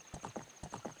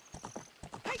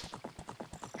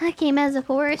 That game has a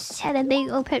horse, had a big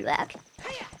open back.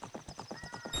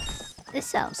 This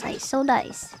sounds like so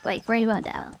nice. Wait, right about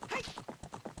now.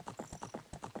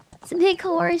 It's a big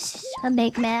horse, a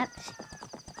big map.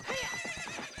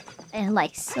 And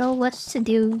like so much to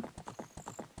do.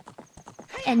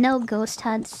 And no ghost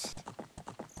hunts.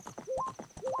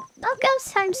 No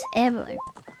ghost hunts ever.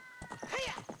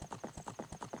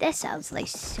 That sounds like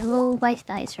so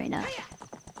nice right now.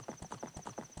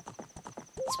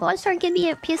 Sponsor, give me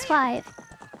a PS5.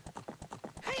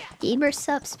 Gamer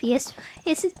Subs PS.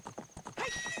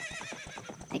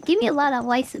 Give me a lot of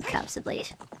license cups at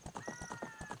least.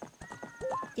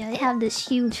 Yeah, they have this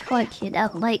huge collection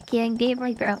of like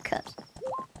gamer girl cups.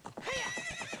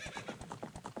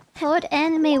 What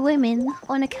anime women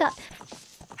want a cup?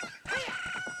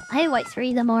 I like 3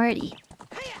 of them already.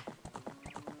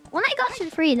 When I got to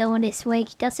 3 though in this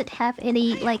week, doesn't have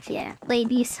any like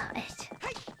ladies on it.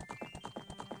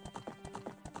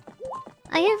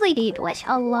 I usually need like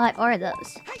a lot more of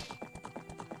those.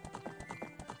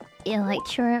 Yeah, like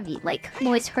Charmy, like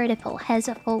Moist Vertical has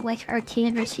a full like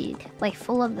arcane machine, like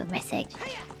full of them I think.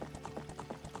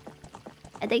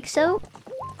 I think so.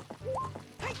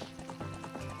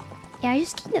 Yeah, I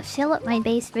just need to fill up my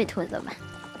basement with them.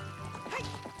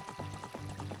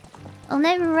 I'll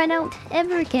never run out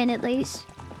ever again at least.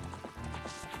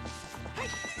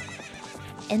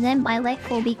 And then my life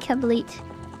will be complete.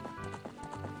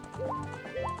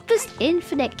 Just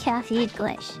infinite caffeine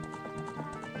glitch.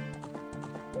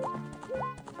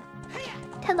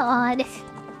 Come on.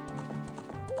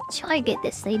 Try to get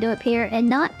this thing to appear and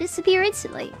not disappear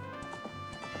instantly.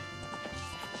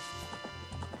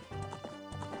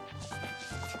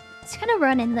 It's gonna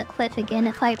run in the cliff again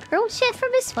if I approach it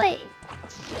from this way.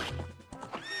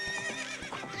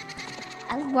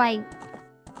 Alright.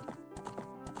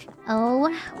 Oh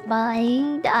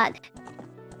my god.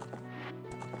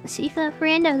 See if a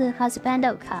friend of the husband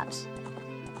of cops.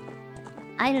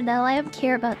 I don't know, I don't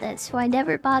care about that, so I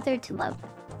never bothered to look.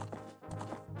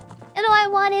 You know what I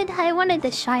wanted? I wanted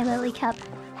the Shy Lily cup.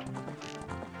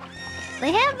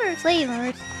 They have their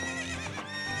flavors.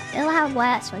 They'll have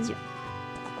last ones.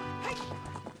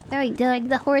 Very good,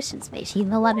 the horse in space, you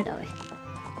know, let it know.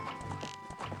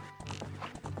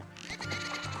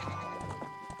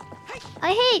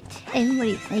 I hate! And what do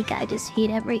you think? I just hate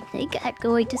everything. I'm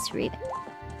going to scream.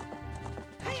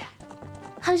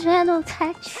 Husband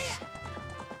touch.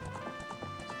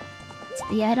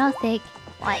 Yeah, I don't think...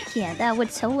 Like, yeah, that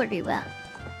would sell very well.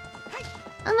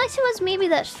 Unless it was maybe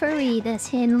that furry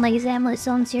that's in like Zamla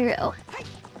Zone Zero.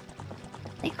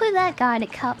 Like with that guy in a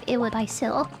cup, it would I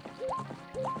sell.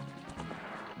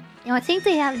 You know, I think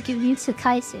they have Jujutsu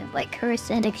Kaisen, like Cursed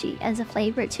Energy, as a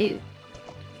flavor too.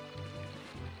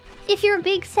 If you're a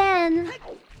big fan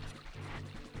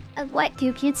of what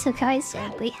Jujutsu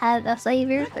Kaisen, we have a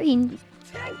flavor green.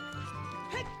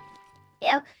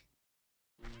 Yeah.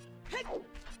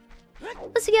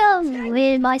 Let's go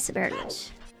with my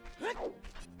submerge.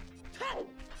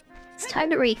 It's time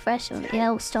to refresh on the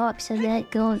L stocks and then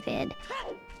go in bed.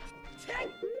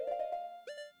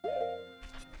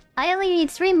 I only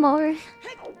need 3 more.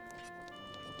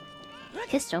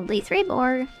 Just only 3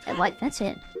 more, and like that's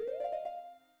it.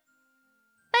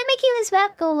 By making this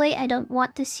map go late, I don't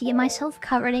want to see myself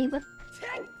covered in it.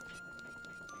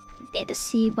 To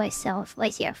see myself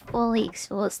like fully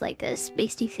exposed like this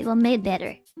makes me feel made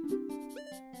better.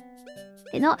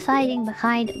 You're not hiding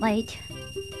behind like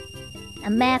a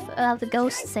map of the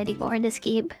ghosts anymore in this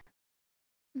game.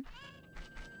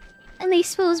 And I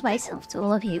expose myself to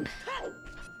all of you.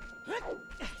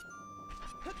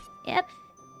 Yep.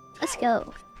 Let's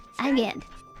go. Again.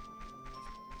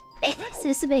 This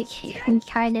is making me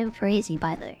kind of crazy,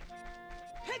 by the way.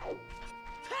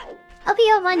 Hope you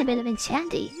don't mind a bit of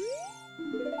enchanting.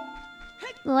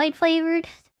 Light flavored.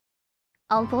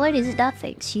 Avoid is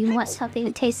nothing, so you want something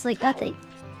that tastes like nothing.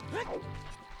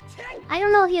 I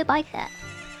don't know if you'd like that.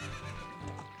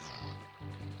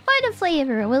 What kind of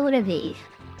flavor will it be?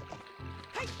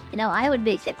 You know, I would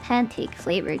make the pancake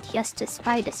flavored just to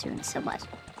spite the soon so much.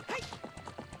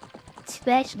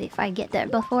 Especially if I get there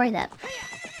before that.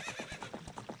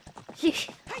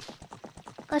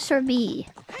 As for me,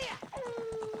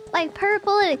 like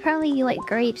purple and currently like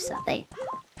grape something.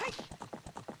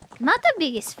 Not the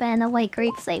biggest fan of like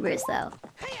grape flavors though.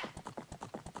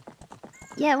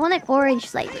 Yeah, I want like orange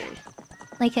flavored,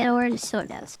 like an orange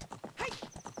soda.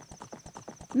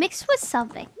 Mixed with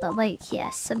something, but like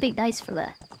yes, something nice for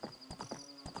that.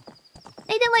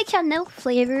 Maybe like a milk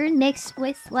flavor mixed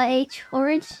with like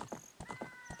orange.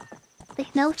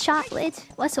 Like milk chocolate.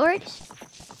 What's orange?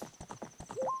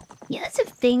 Yeah, that's a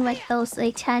thing like those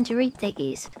like tangerine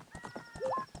thingies.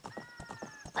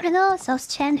 I don't know, those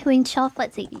tangerine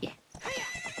chocolate thingy.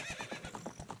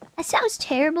 That sounds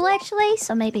terrible actually,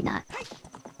 so maybe not.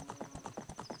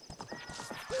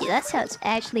 Yeah, that sounds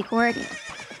actually horrible.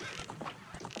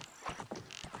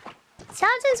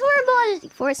 Sounds as horrible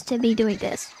as forced to be doing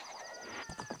this.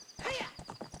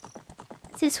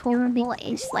 This is horrible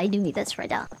age like doing this right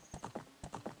now.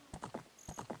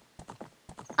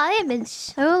 I have been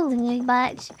so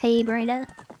much pain right now.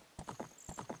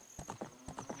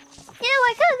 You know,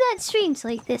 I could have done streams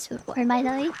like this before, might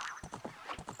I?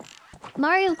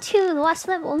 Mario 2, the last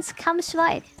levels, comes to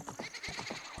life.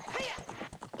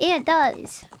 Yeah, it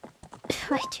does.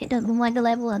 I didn't want to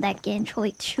level on that game for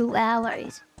like 2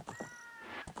 hours.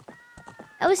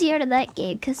 I was here to that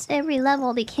game because every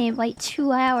level became like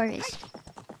 2 hours.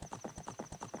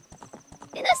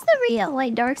 And that's the real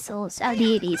like Dark Souls of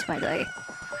the 80s, by the way.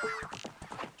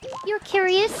 You're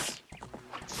curious?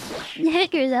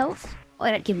 Hit yourself.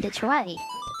 Why not give it a try?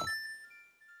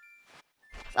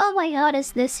 Oh my god,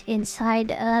 is this inside,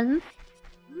 that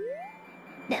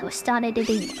was started to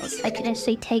do those. I could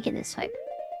actually take it this time.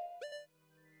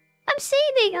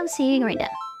 I'm saving right now.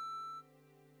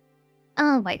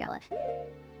 Oh my god.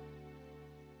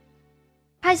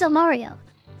 Prize of Mario.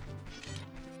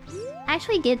 I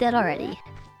actually did that already.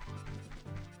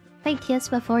 Thank you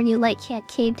before you like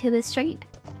came to the stream.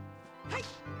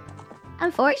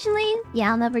 Unfortunately,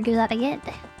 yeah, I'll never do that again.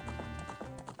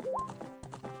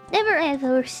 Never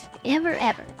ever, ever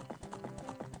ever.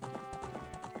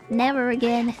 Never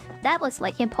again. That was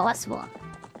like impossible.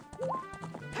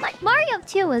 Like Mario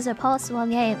 2 was a possible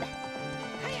game.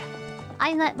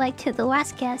 I got like to the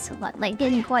last castle, but like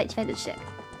didn't quite finish it.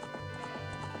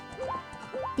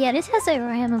 Yeah, this has a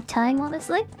Ocarina of Time,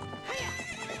 honestly.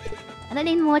 And I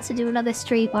didn't want to do another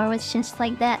stream or was just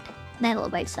like that medal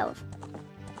by itself.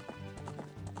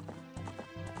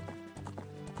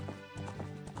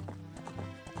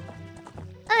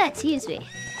 Ah, excuse me.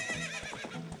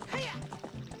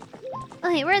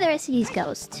 Okay, where are the rest of these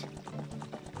ghosts?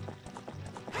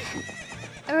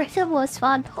 I refill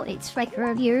spawn points right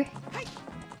earlier.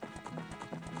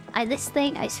 This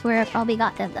thing, I swear I probably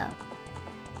got them though.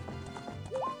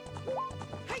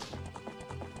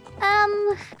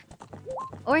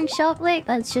 Orange chocolate,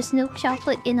 but it's just milk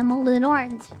chocolate in a molded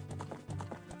orange.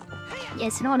 Yeah,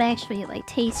 it's not actually like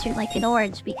tasting like an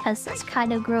orange because that's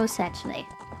kind of gross actually.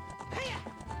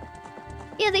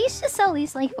 Yeah, they used to sell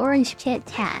these like orange Kit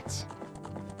Kats.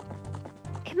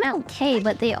 Came out okay,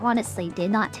 but they honestly did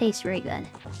not taste very good.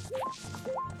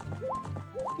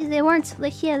 They weren't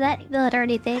like that good or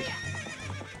anything.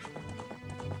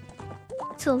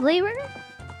 So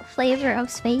flavor of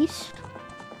space.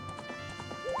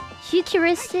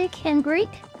 Futuristic and Greek.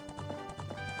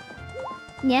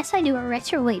 Yes, I do a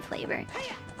retro wave flavor.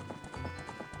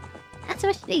 That's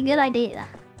actually a good idea.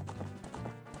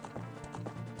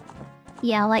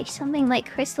 Yeah, like something like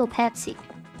Crystal Pepsi.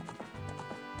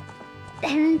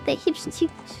 And they keep...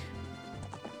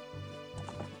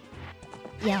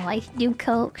 Yeah, like New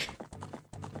Coke.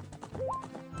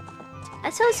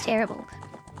 That sounds terrible.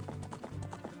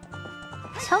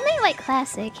 Something like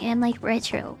classic and like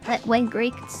retro, but when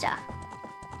Greek stuff.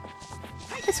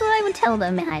 That's what I would tell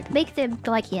them, and I'd make them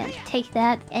like, yeah, take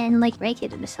that and like make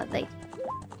it into something.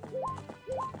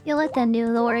 You let them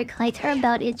do the work, like they're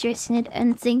about interested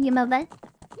and thinking about that.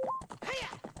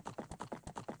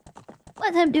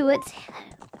 Let them do it.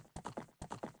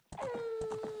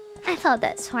 I thought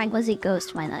that song was a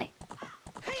ghost when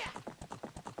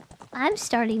I'm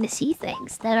starting to see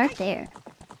things that aren't there.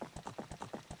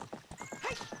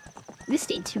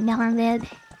 Listening to now and then.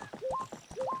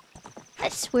 I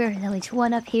swear there was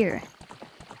one up here.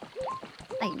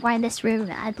 Like right in this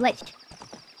room, I'd like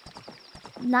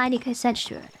 90%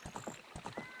 sure.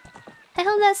 I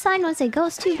hope that sign was a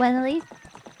ghost too, Wendy.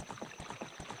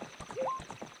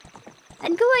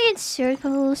 I'm going in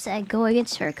circles and going in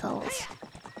circles.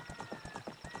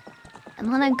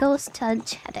 I'm on a ghost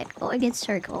touch and I'm going in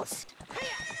circles.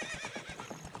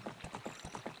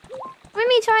 Let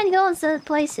me try and go to the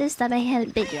places that I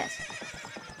haven't been yet.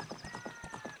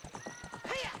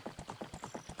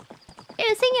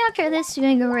 I think after this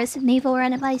doing a Resident Evil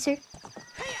Randomizer.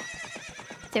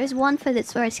 There's one for the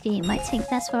first game, I think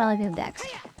that's what I'll do next.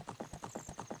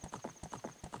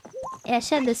 Yeah, I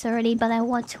said this already, but I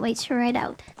want to wait to write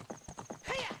out.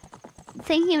 I'm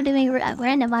thinking of doing a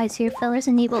Randomizer for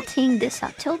Resident Evil Team this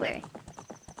October.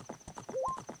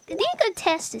 It'd be a good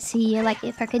test to see like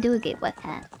if I could do a game with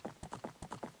that.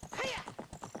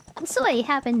 Also, I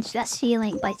haven't just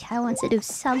feeling like I want to do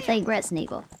something Resident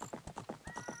Evil.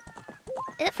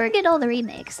 And forget all the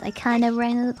remakes, I kind of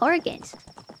ran into the horror games.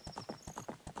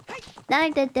 Now I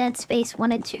did Dead Space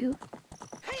 1 and 2.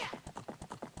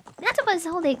 That was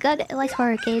all they got like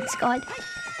horror games got.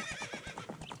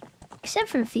 Except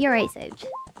for Fear, I think.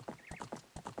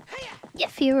 Yeah,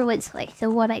 Fear was like the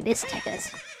one I missed, I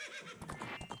guess.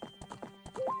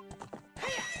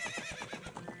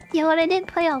 Yeah, but I didn't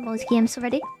play all those games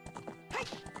already.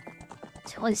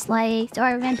 So it's like, do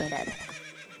I remember that?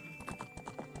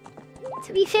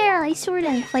 To be fair, I sort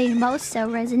of played most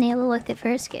of Resident Evil with the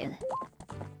first game.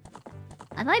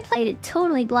 And I played it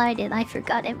totally blind and I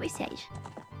forgot every stage.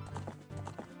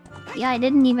 Yeah, I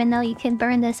didn't even know you can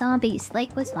burn the zombies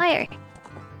like with fire.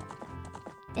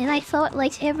 And I fought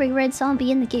like every red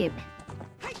zombie in the game.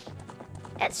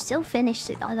 And still finished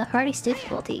it on the hardest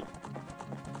difficulty.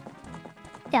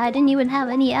 Yeah, I didn't even have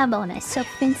any ammo and I still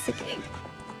finished the game.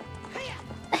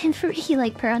 I'm pretty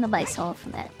like proud of myself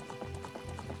from that.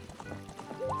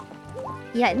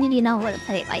 Yeah, I really know what to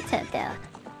play my tent there.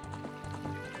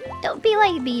 Don't be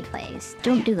like me, please.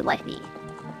 Don't do it like me.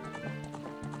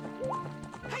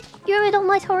 You ever don't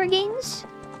like horror games?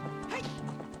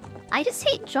 I just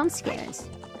hate jump scares.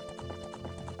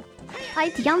 I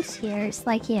hate jump scares,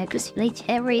 like, yeah, just make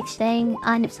everything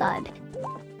on the side.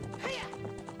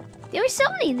 There are so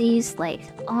many of these, like,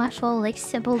 awful, like,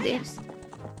 simple games.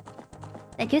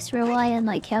 I just rely on,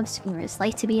 like, jump scares,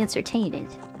 like, to be entertaining.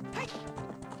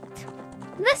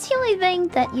 That's the only thing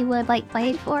that you would, like,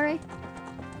 play it for.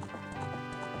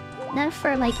 Not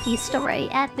for, like, the story,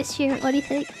 atmosphere, what do you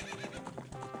think?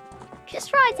 Just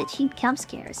try the cheap jump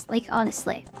scares, like,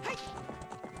 honestly.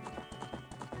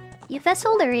 If that's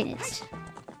all there is,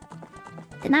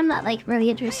 then I'm not, like, really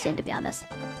interested, to be honest.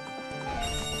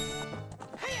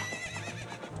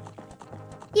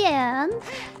 Yeah.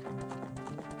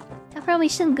 There are probably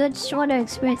some good shorter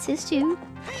experiences, too.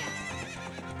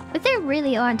 But there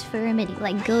really aren't very many,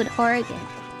 like, good horror games.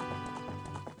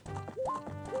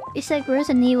 It's like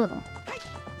Resident Evil.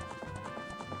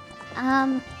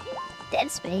 Dead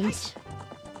Space.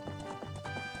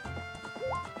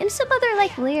 And some other,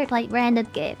 like, weird, like, random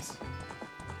games.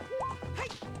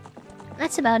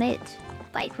 That's about it.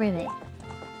 Bite Rivet.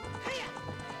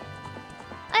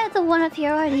 I have the one of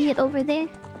here already over there.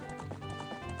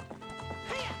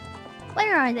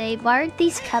 Where are they? Why aren't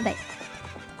these coming?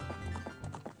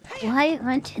 Why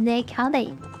aren't they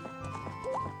coming?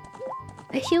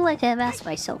 I feel like I've asked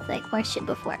myself that question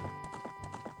before.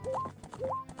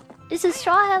 Does the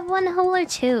straw have one hole or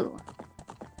two?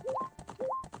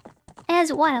 It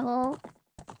has one hole.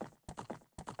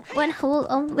 One hole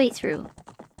all the way through.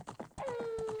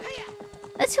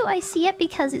 That's how I see it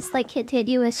because it's like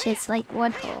continuous, it's like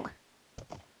one hole.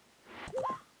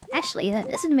 Actually, that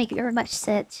doesn't make very much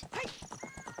sense.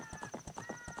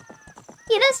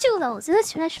 Yeah, let's do those.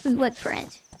 Let's actually look for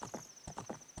it.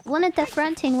 One at the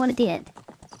front and one at the end.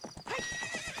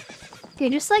 They're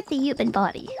just like the human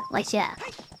body. Like, yeah.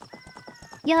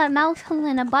 Yeah, a mouth hole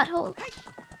and a butthole.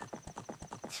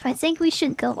 So I think we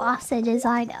should go off the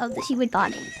design of the human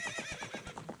body.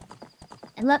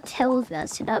 And let tells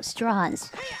us enough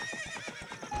straws.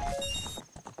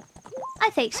 I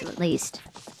think so, at least.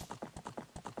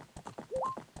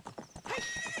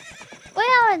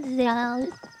 Well,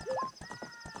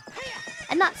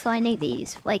 I'm not finding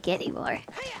these, like, anymore.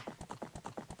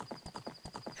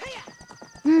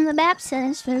 The map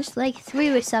says there's, like, 3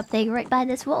 or something right by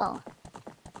this wall.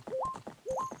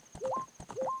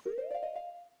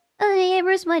 Oh, yeah,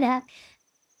 where's my map?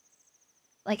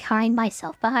 Like, hide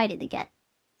myself behind it again.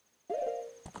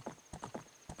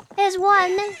 There's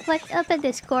one, like, up in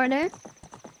this corner.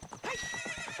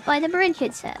 By the bridge,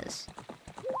 it says.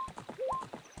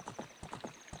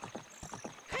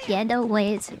 Yeah, no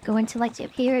way it's going to, like,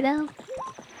 appear now.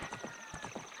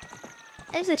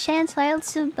 There's a chance I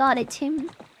also got it too.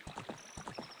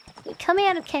 Coming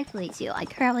out of carefully too, I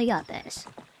currently got this.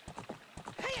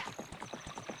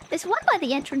 There's one by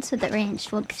the entrance of the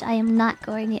range, which I am not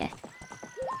going yet.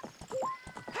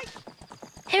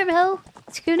 Here we go.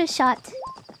 Screw the shot.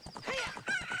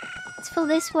 Let's pull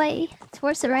this way,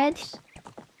 towards the red.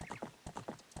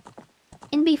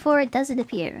 In before it doesn't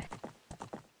appear.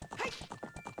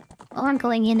 Or I'm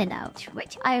going in and out,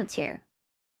 which I don't care.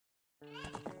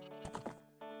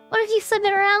 What if you flip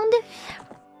it around?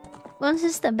 Well, this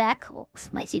is the back hole,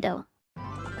 Spicy though.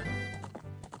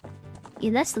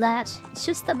 Yeah, that's that. It's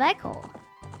just the back hole.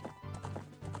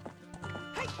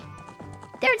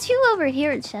 There are 2 over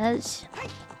here, it says.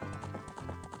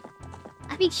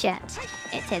 I mean, chat.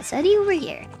 It says Sunny over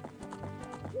here.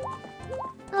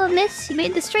 Oh, miss, you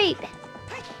made the straight.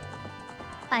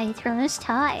 I throw this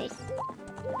tie.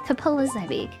 Capolas, I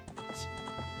mean.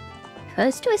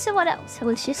 Close to someone else who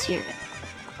was just here.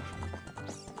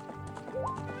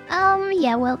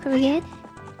 Yeah, welcome again.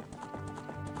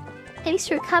 Thanks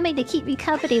for coming to keep me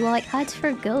company while I hunt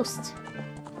for ghosts.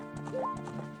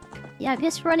 Yeah, I'm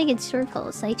just running in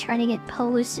circles, like trying to get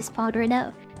Polos to spawn right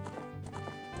now.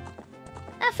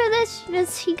 After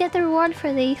this, you get the reward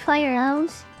for the fire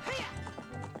rounds.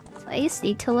 So I just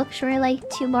need to look for like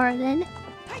 2 more then.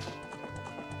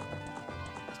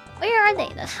 Where are they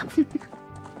though?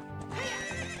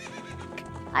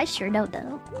 I sure don't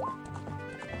know.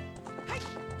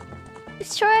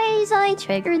 Destroys, I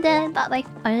triggered them, but like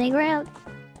on the ground.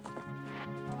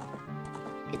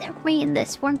 They're in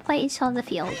this one place on the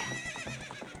field.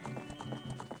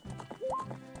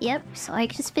 Yep, so I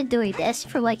just been doing this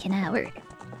for like an hour.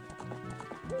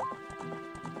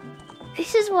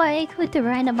 This is why I quit the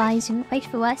randomizer right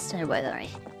for West, by the way.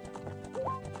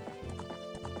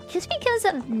 Just because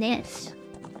of this.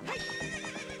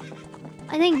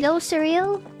 I think those are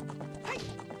real.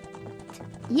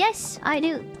 Yes, I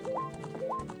do.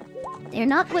 They're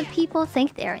not what people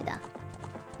think they are, though.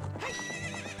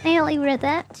 I only read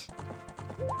that.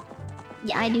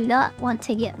 Yeah, I do not want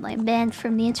to get my banned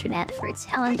from the internet for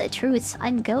telling the truth.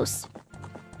 I'm Ghost.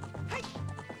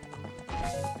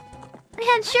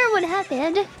 I am sure what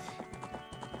happened.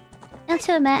 Not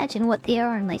to imagine what they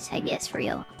are unless I guess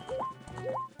real.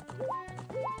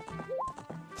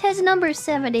 Test number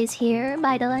 7 is here,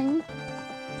 by the way.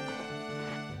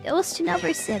 Goes to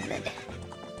number 7.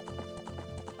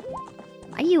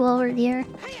 Are you over here?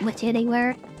 With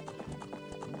anywhere?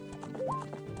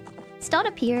 It's not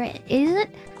up here, is it?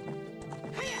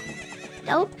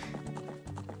 Nope.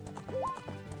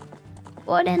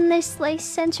 What in this like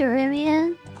center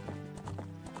area?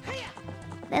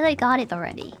 Then I got it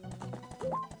already.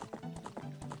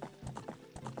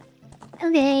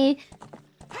 Okay.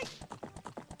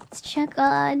 Let's check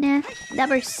on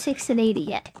number 6 and 80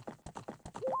 yet.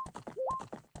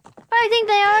 I think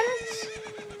they are.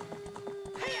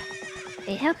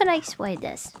 Hey, how can I explain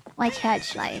this? Why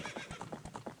can't I?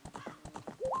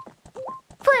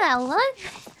 Well,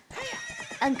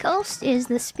 a ghost is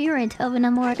the spirit of an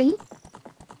immortal.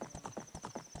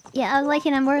 Yeah, like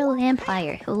an immortal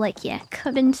vampire who, like, yeah,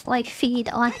 couldn't, like, feed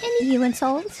on any human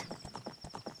souls.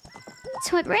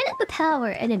 So it ran at the tower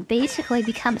and it basically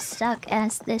becomes stuck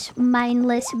as this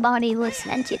mindless, bodiless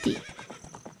entity.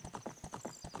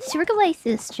 Circulates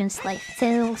is just like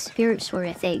feral spirit sort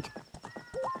of thing.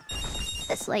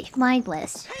 It's like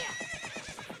mindless.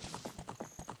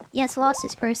 Yes, lost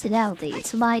its personality,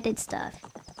 its mind and stuff.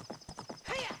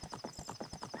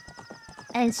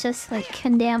 And it's just like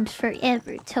condemned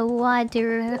forever to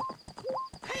wander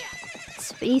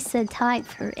space and time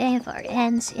forever.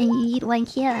 And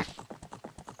like, yeah.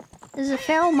 There's a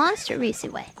feral monster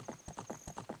recently.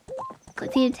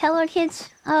 Could you tell our kids?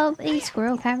 Oh, a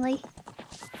squirrel apparently.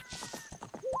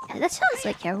 Yeah, that sounds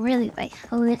like a really like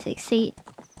horrific scene.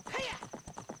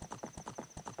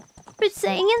 Super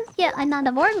Saiyan? Yeah, I'm not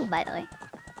immortal, by the way.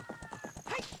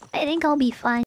 I think I'll be fine.